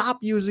 Stop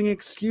using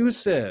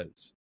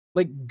excuses.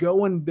 Like,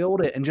 go and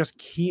build it and just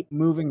keep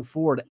moving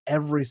forward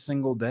every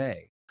single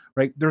day.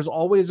 Right? There's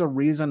always a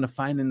reason to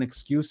find an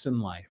excuse in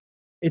life.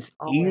 It's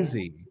Always.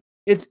 easy.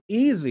 It's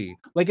easy.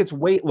 Like, it's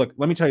look,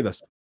 let me tell you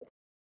this.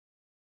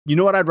 You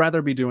know what I'd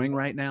rather be doing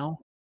right now?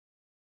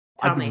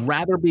 Tell I'd me.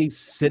 rather be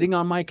sitting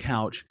on my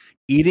couch,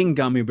 eating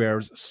gummy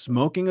bears,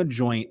 smoking a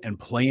joint, and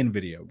playing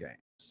video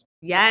games.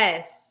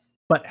 Yes.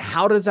 But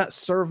how does that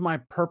serve my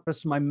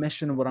purpose, my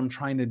mission, what I'm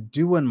trying to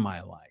do in my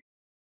life?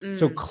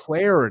 So Mm.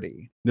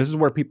 clarity, this is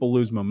where people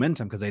lose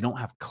momentum, because they don't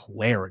have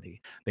clarity.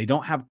 They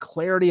don't have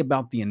clarity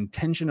about the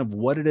intention of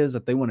what it is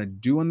that they want to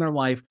do in their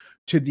life,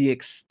 to the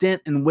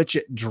extent in which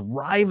it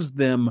drives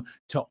them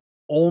to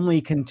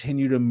only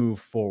continue to move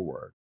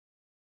forward.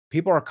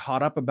 People are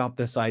caught up about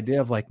this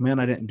idea of like, man,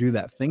 I didn't do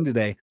that thing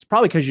today. It's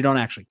probably because you don't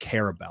actually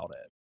care about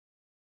it.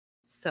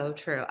 So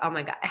true. Oh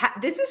my God.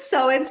 This is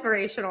so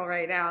inspirational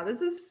right now. This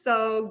is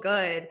so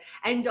good.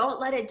 And don't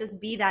let it just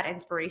be that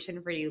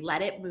inspiration for you.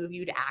 Let it move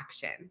you to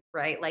action,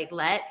 right? Like,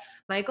 let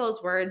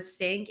Michael's words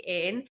sink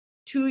in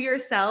to your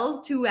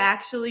cells to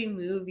actually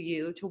move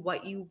you to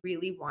what you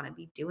really want to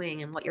be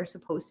doing and what you're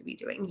supposed to be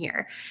doing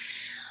here.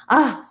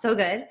 Oh, so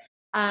good.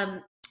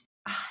 I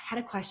had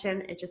a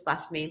question. It just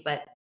left me,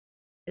 but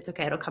it's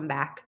okay. It'll come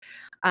back.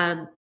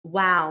 Wow,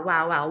 wow,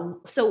 wow.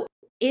 So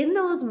in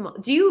those,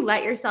 do you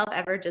let yourself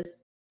ever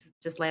just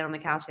lay on the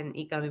couch and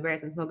eat gummy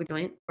bears and smoke a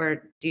joint,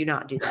 or do you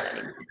not do that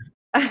anymore?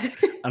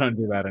 I don't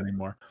do that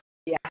anymore.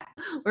 Yeah,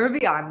 we're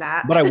beyond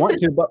that. But I want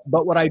to,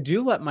 but what I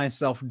do let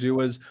myself do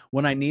is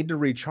when I need to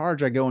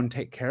recharge, I go and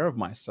take care of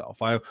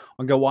myself. I'll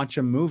go watch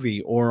a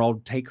movie, or I'll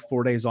take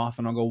 4 days off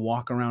and I'll go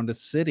walk around a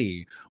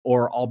city,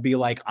 or I'll be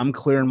like, I'm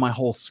clearing my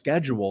whole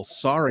schedule.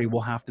 Sorry,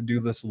 we'll have to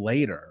do this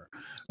later.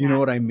 You know Yeah.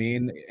 what I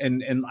mean?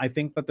 And I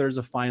think that there's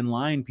a fine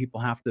line people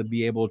have to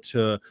be able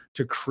to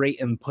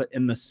create and put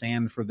in the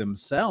sand for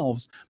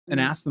themselves and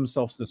Mm. ask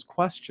themselves this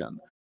question.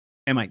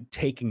 Am I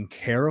taking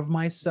care of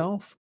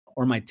myself,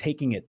 or am I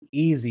taking it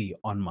easy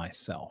on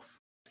myself?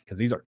 Because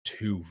these are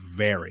two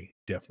very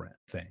different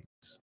things.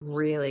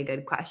 Really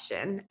good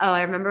question. Oh,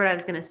 I remember what I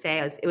was gonna say.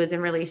 It was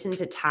in relation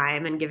to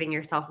time and giving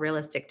yourself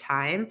realistic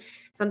time.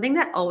 Something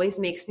that always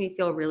makes me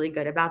feel really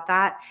good about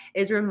that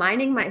is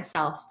reminding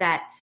myself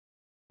that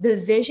the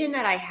vision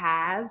that I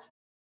have,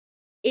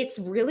 it's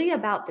really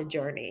about the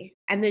journey,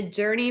 and the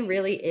journey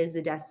really is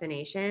the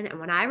destination.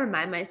 And when I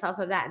remind myself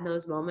of that in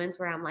those moments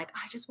where I'm like,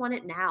 I just want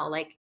it now,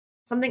 like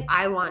something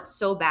I want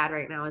so bad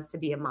right now is to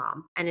be a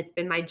mom. And it's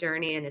been my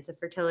journey, and it's a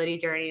fertility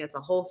journey. It's a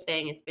whole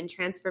thing. It's been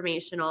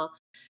transformational.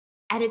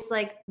 And it's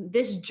like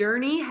this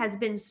journey has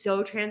been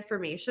so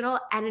transformational,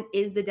 and it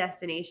is the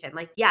destination.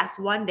 Like, yes,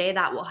 one day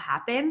that will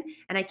happen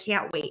and I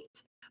can't wait.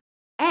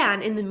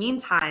 And in the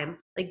meantime,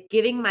 like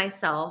giving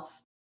myself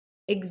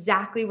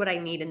exactly what I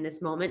need in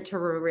this moment to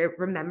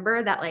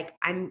remember that like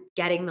I'm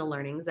getting the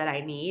learnings that I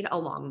need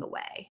along the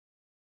way,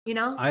 you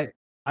know? I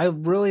I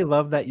really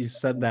love that you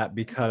said that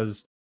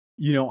because,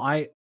 you know,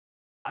 I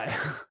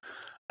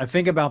I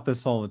think about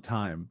this all the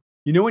time.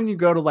 You know, when you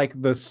go to like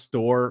the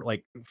store,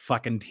 like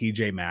fucking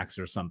TJ Maxx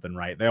or something,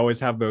 right? They always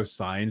have those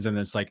signs, and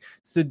it's like,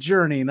 it's the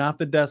journey, not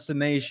the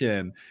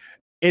destination.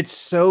 It's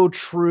so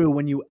true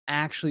when you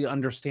actually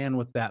understand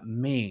what that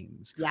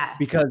means. Yes.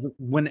 Because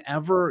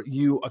whenever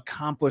you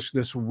accomplish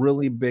this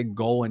really big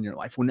goal in your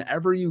life,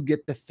 whenever you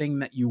get the thing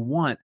that you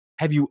want,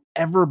 have you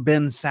ever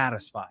been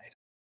satisfied?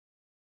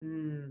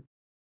 Mm.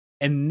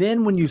 And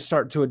then when you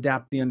start to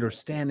adapt the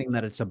understanding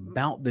that it's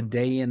about the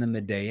day in and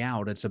the day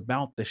out, it's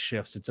about the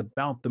shifts, it's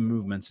about the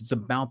movements, it's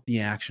about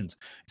the actions,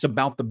 it's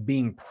about the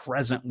being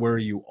present where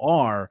you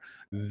are.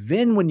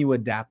 Then when you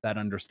adapt that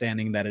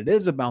understanding that it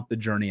is about the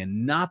journey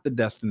and not the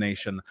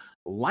destination,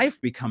 life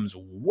becomes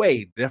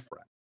way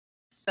different.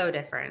 So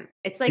different.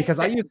 It's like Because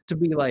I used to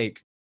be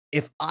like,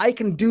 if I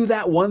can do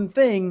that one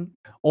thing,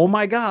 oh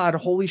my God,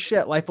 holy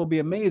shit, life will be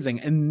amazing.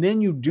 And then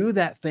you do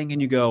that thing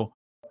and you go,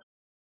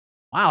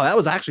 wow, that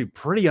was actually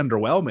pretty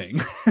underwhelming.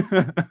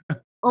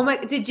 oh my,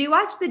 did you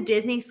watch the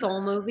Disney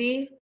Soul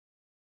movie?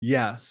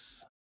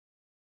 Yes.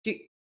 Do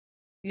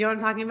you know what I'm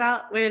talking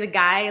about? Where the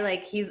guy,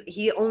 like,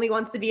 he only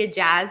wants to be a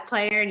jazz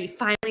player, and he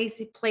finally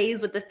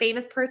plays with the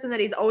famous person that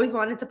he's always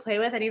wanted to play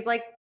with, and he's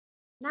like,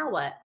 now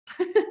what?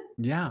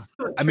 Yeah.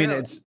 So I mean,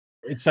 true.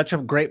 it's such a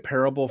great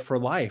parable for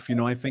life. You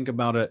know, I think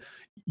about it.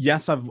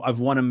 Yes, I've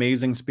won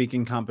amazing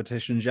speaking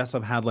competitions. Yes,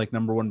 I've had like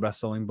number one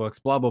best-selling books,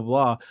 blah, blah,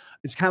 blah.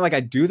 It's kind of like I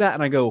do that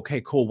and I go,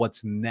 okay, cool,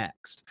 what's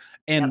next?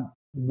 Yep. And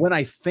when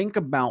I think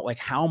about like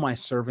how am I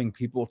serving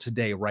people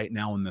today, right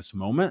now in this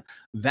moment,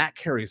 that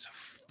carries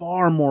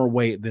far more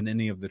weight than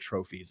any of the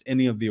trophies,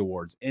 any of the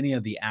awards, any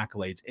of the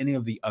accolades, any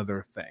of the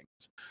other things.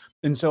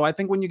 And so I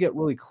think when you get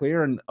really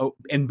clear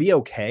and be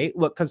okay,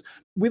 look, because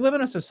we live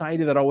in a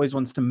society that always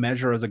wants to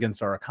measure us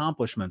against our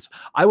accomplishments.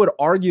 I would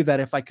argue that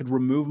if I could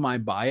remove my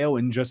bio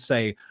and just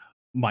say,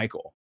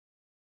 Michael,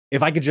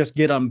 if I could just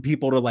get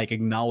people to like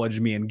acknowledge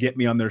me and get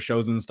me on their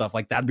shows and stuff,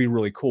 like that'd be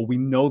really cool. We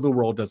know the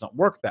world doesn't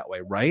work that way,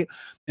 right?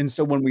 And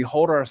so when we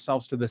hold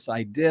ourselves to this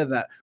idea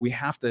that we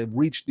have to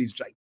reach these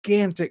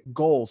gigantic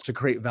goals to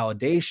create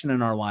validation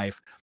in our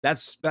life, that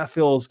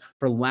feels,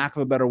 for lack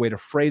of a better way to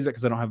phrase it,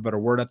 because I don't have a better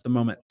word at the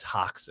moment,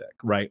 toxic,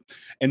 right?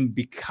 And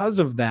because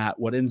of that,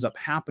 what ends up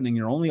happening,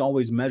 you're only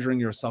always measuring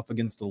yourself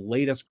against the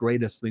latest,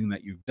 greatest thing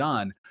that you've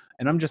done.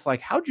 And I'm just like,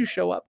 how'd you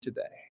show up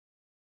today?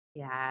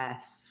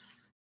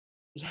 Yes.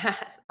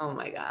 Yes. Oh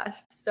my gosh.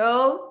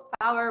 So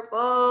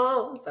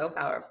powerful. So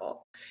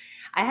powerful.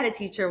 I had a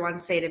teacher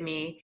once say to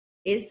me,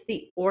 "Is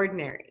the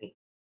ordinary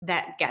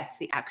that gets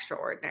the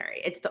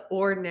extraordinary. It's the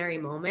ordinary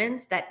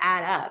moments that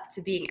add up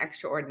to being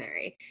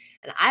extraordinary."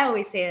 And I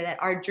always say that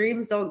our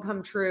dreams don't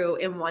come true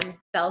in one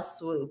fell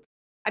swoop.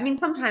 I mean,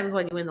 sometimes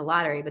when you win the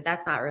lottery, but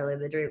that's not really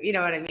the dream. You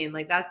know what I mean?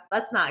 Like that,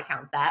 let's not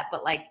count that.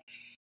 But like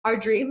our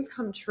dreams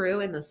come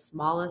true in the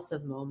smallest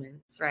of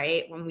moments,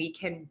 right? When we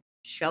can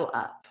show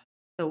up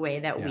the way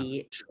that Yeah.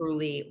 we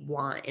truly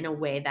want in a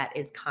way that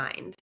is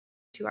kind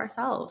to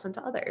ourselves and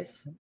to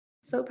others.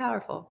 So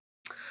powerful.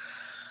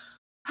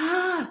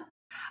 Ah,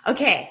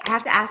 okay, I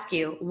have to ask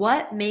you,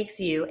 what makes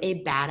you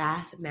a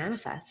badass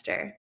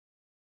manifester?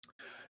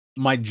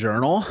 My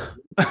journal.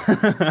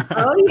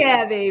 Oh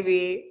yeah,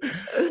 baby.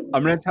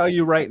 I'm gonna tell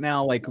you right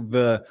now, like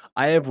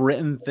I have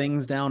written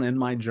things down in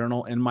my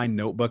journal, in my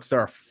notebooks.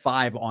 There are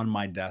 5 on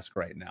my desk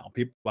right now.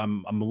 People,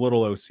 I'm a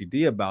little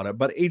OCD about it,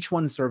 but each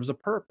one serves a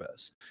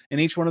purpose,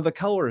 and each one of the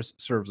colors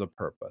serves a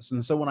purpose.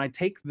 And so when I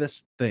take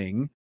this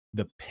thing,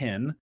 the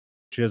pen,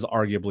 which is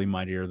arguably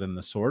mightier than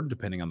the sword,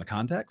 depending on the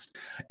context,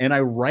 and I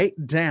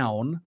write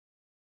down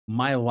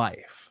my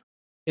life.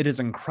 it is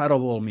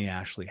incredible to me,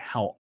 Ashley,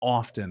 how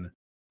often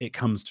it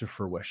comes to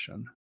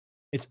fruition.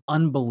 It's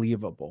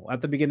unbelievable.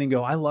 At the beginning,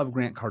 go, I love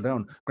Grant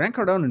Cardone. Grant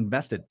Cardone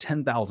invested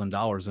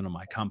 $10,000 into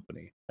my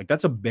company. Like,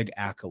 that's a big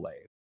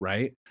accolade,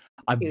 right?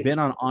 I've Huge. been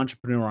on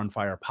Entrepreneur on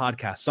Fire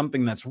podcast,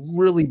 something that's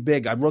really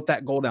big. I wrote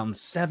that goal down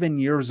 7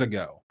 years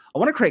ago. I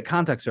want to create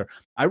context here.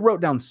 I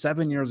wrote down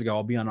 7 years ago,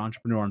 I'll be on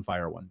Entrepreneur on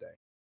Fire one day.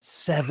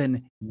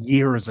 7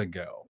 years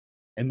ago.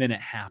 And then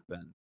it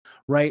happened,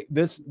 right?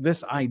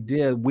 This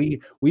idea, we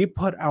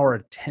put our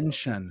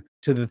attention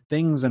to the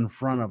things in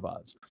front of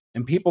us.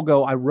 And people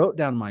go, I wrote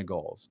down my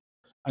goals.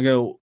 I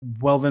go,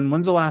 well, then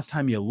when's the last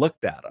time you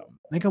looked at them?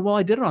 They go, well,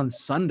 I did it on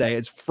Sunday.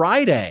 It's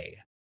Friday.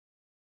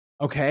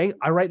 Okay.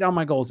 I write down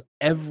my goals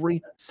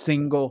every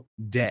single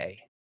day,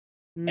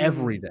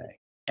 every day,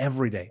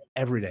 every day,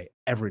 every day,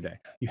 every day.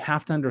 You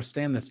have to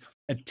understand this.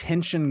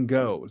 Attention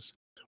goes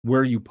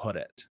where you put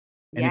it.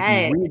 And if you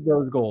Yes. read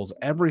those goals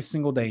every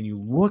single day and you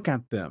look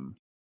at them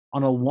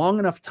on a long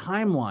enough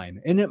timeline,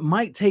 and it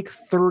might take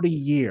 30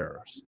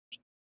 years,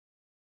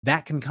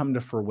 that can come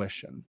to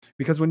fruition.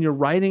 Because when you're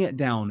writing it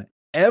down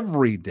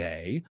every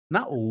day,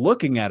 not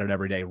looking at it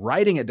every day,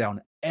 writing it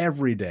down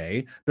every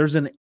day, there's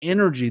an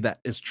energy that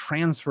is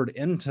transferred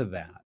into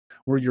that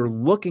where you're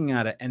looking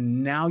at it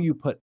and now you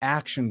put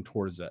action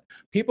towards it.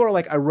 People are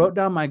like, I wrote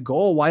down my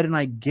goal. Why didn't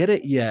I get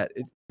it yet?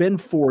 It's been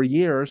 4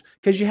 years,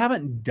 because you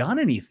haven't done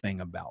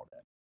anything about it.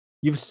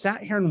 You've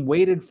sat here and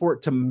waited for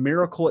it to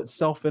miracle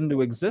itself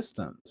into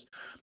existence.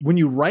 When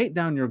you write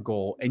down your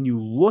goal and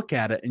you look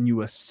at it and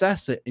you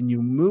assess it and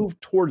you move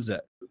towards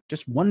it,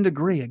 just 1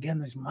 degree, again,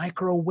 these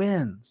micro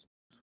wins.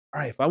 All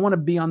right, if I want to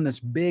be on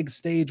this big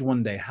stage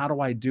one day, how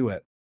do I do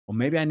it? Well,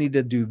 maybe I need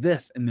to do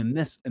this and then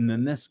this and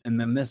then this and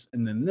then this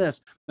and then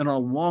this. Then on a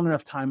long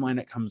enough timeline,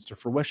 it comes to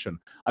fruition.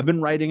 I've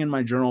been writing in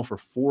my journal for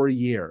 4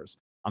 years.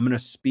 I'm going to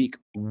speak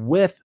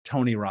with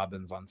Tony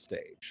Robbins on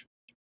stage.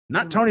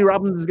 Not Tony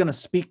Robbins is going to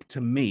speak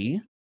to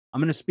me. I'm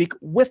going to speak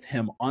with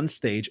him on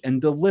stage and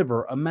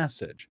deliver a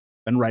message.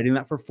 Been writing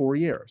that for 4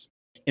 years.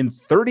 In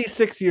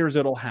 36 years,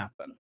 it'll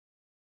happen.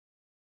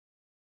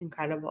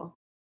 Incredible.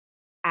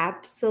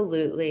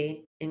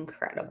 Absolutely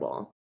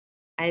incredible.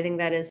 I think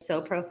that is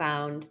so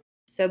profound,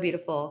 so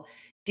beautiful.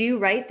 Do you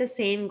write the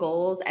same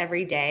goals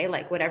every day?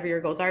 Like, whatever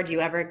your goals are, do you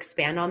ever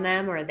expand on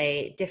them, or are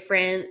they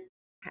different?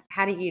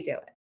 How do you do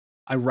it?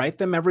 I write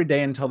them every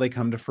day until they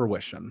come to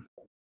fruition.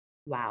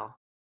 Wow.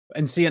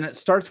 And see, and it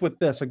starts with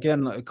this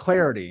again,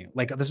 clarity.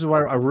 Like, this is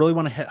why I really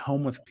want to hit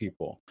home with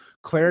people.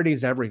 Clarity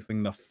is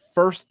everything. The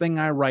first thing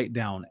I write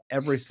down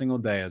every single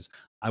day is,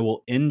 I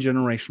will end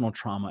generational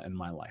trauma in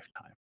my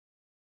lifetime.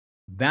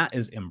 That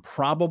is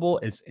improbable.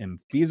 It's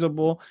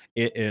infeasible.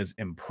 It is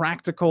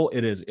impractical.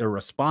 It is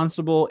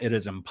irresponsible. It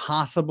is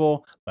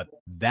impossible, but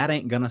that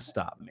ain't going to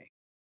stop me.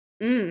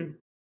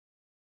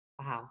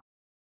 Wow.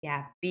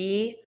 Yeah.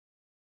 Be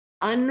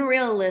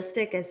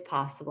unrealistic as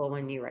possible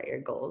when you write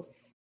your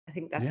goals. I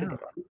think that's a Yeah.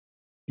 good one.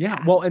 Yeah.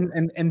 Yeah. Well,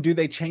 and do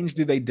they change?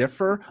 Do they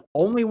differ?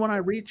 Only when I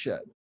reach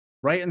it.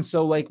 Right. And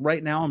so, like,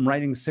 right now I'm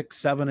writing 6,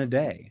 7 a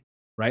day.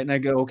 Right. And I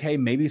go, okay,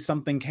 maybe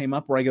something came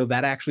up where I go,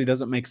 that actually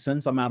doesn't make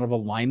sense. I'm out of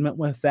alignment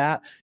with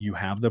that. You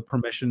have the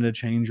permission to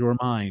change your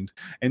mind.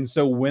 And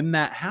so when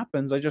that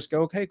happens, I just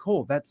go, okay,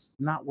 cool. That's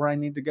not where I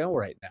need to go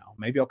right now.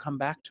 Maybe I'll come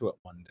back to it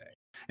one day.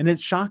 And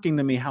it's shocking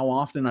to me how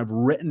often I've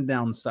written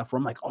down stuff where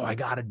I'm like, oh, I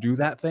got to do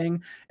that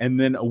thing. And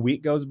then a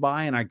week goes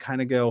by and I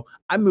kind of go,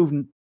 I move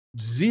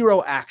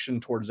 0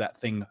 action towards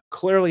that thing.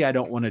 Clearly, I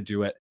don't want to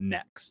do it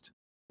next.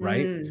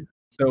 Right.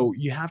 So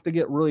you have to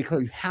get really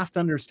clear. You have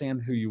to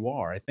understand who you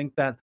are. I think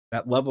that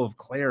level of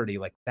clarity,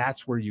 like,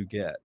 that's where you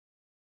get.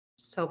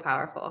 So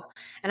powerful.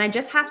 And I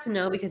just have to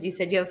know, because you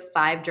said you have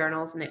 5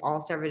 journals and they all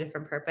serve a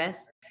different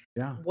purpose.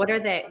 Yeah. What are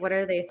they?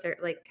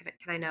 Like, can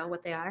I know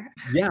what they are?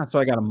 Yeah. So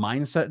I got a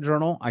mindset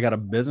journal. I got a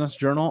business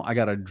journal. I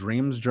got a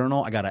dreams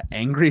journal. I got an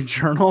angry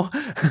journal.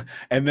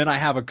 And then I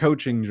have a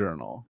coaching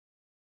journal.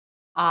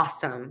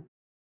 Awesome.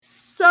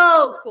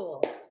 So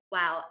cool.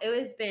 Wow. It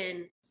has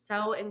been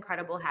so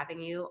incredible having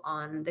you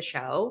on the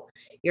show.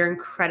 You're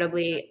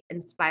incredibly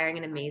inspiring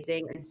and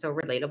amazing and so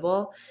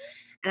relatable.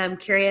 And I'm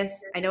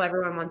curious, I know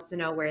everyone wants to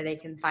know where they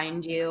can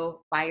find you,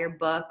 buy your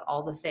book,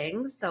 all the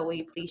things. So will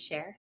you please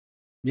share?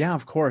 Yeah,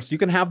 of course. You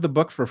can have the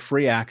book for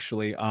free,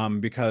 actually,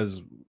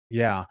 because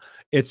yeah,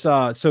 it's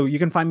so you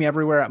can find me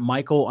everywhere at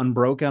Michael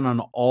Unbroken on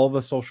all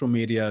the social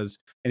medias.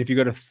 And if you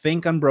go to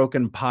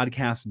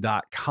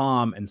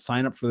thinkunbrokenpodcast.com and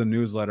sign up for the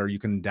newsletter, you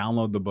can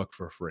download the book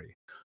for free.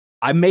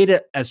 I made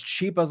it as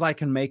cheap as I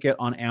can make it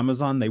on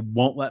Amazon. They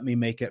won't let me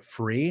make it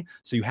free.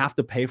 So you have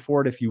to pay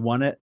for it if you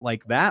want it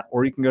like that,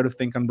 or you can go to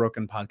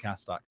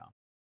thinkunbrokenpodcast.com.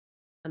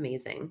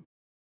 Amazing.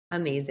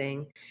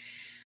 Amazing.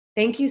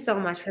 Thank you so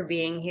much for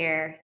being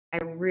here. I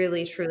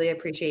really, truly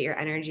appreciate your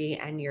energy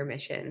and your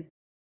mission.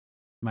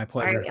 My All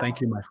pleasure. right,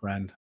 Thank you, my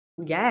friend.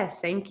 yes,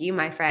 thank you,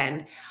 my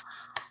friend.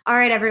 All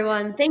right,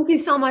 everyone. Thank you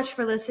so much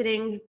for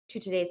listening to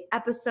today's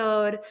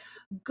episode.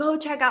 Go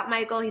check out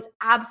Michael. He's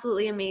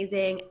absolutely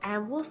amazing.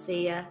 And we'll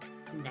see you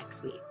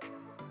next week.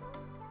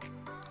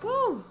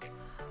 Woo!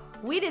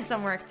 We did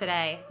some work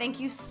today. Thank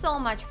you so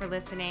much for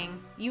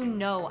listening. You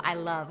know I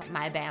love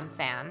my BAM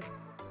fam.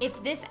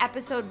 If this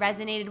episode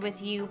resonated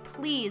with you,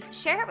 please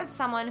share it with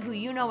someone who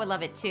you know would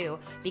love it too,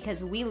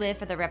 because we live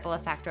for the ripple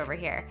effect over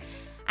here.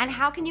 And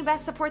how can you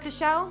best support the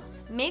show?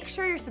 Make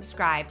sure you're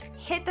subscribed,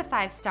 hit the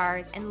 5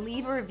 stars, and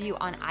leave a review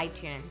on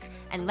iTunes,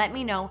 and let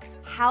me know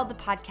how the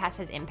podcast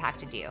has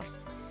impacted you.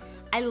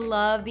 I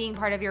love being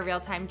part of your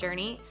real-time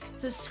journey,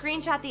 so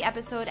screenshot the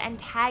episode and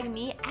tag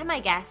me and my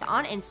guests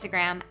on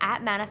Instagram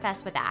at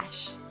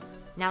ManifestWithAsh.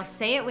 Now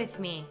say it with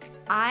me.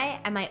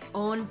 I am my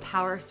own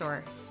power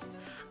source.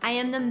 I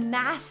am the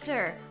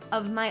master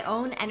of my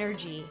own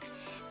energy,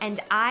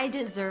 and I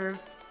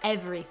deserve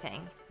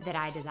everything that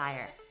I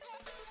desire.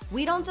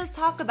 We don't just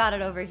talk about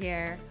it over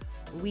here,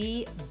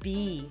 we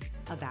be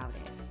about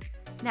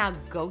it. Now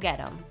go get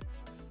 'em.